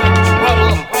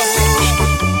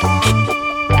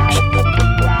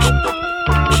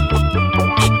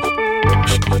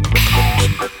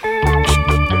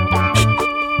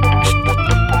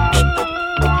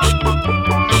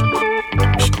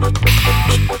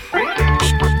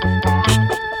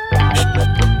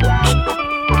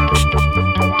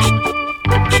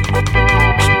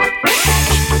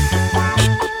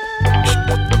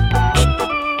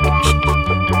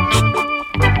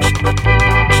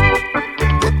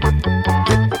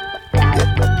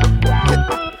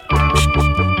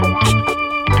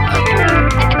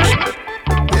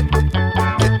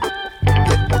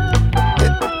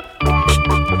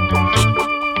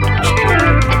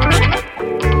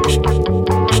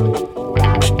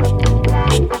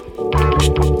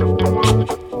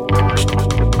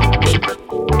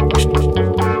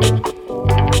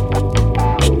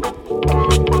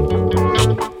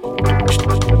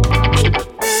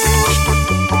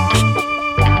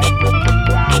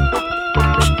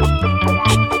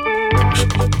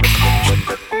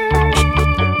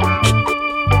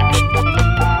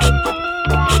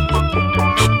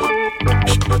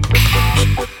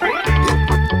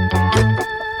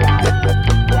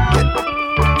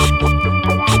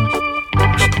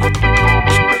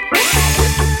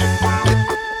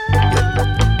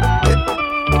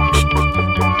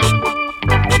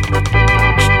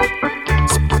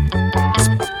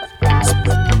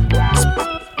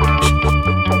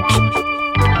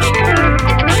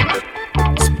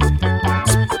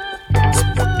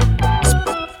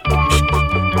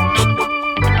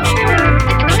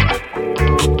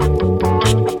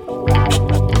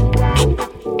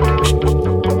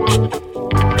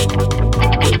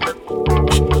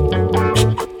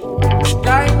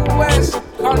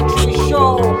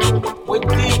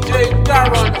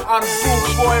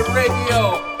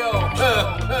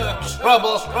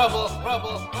 Trouble.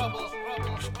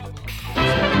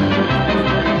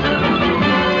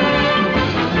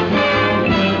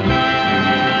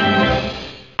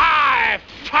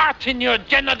 In your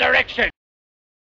general direction.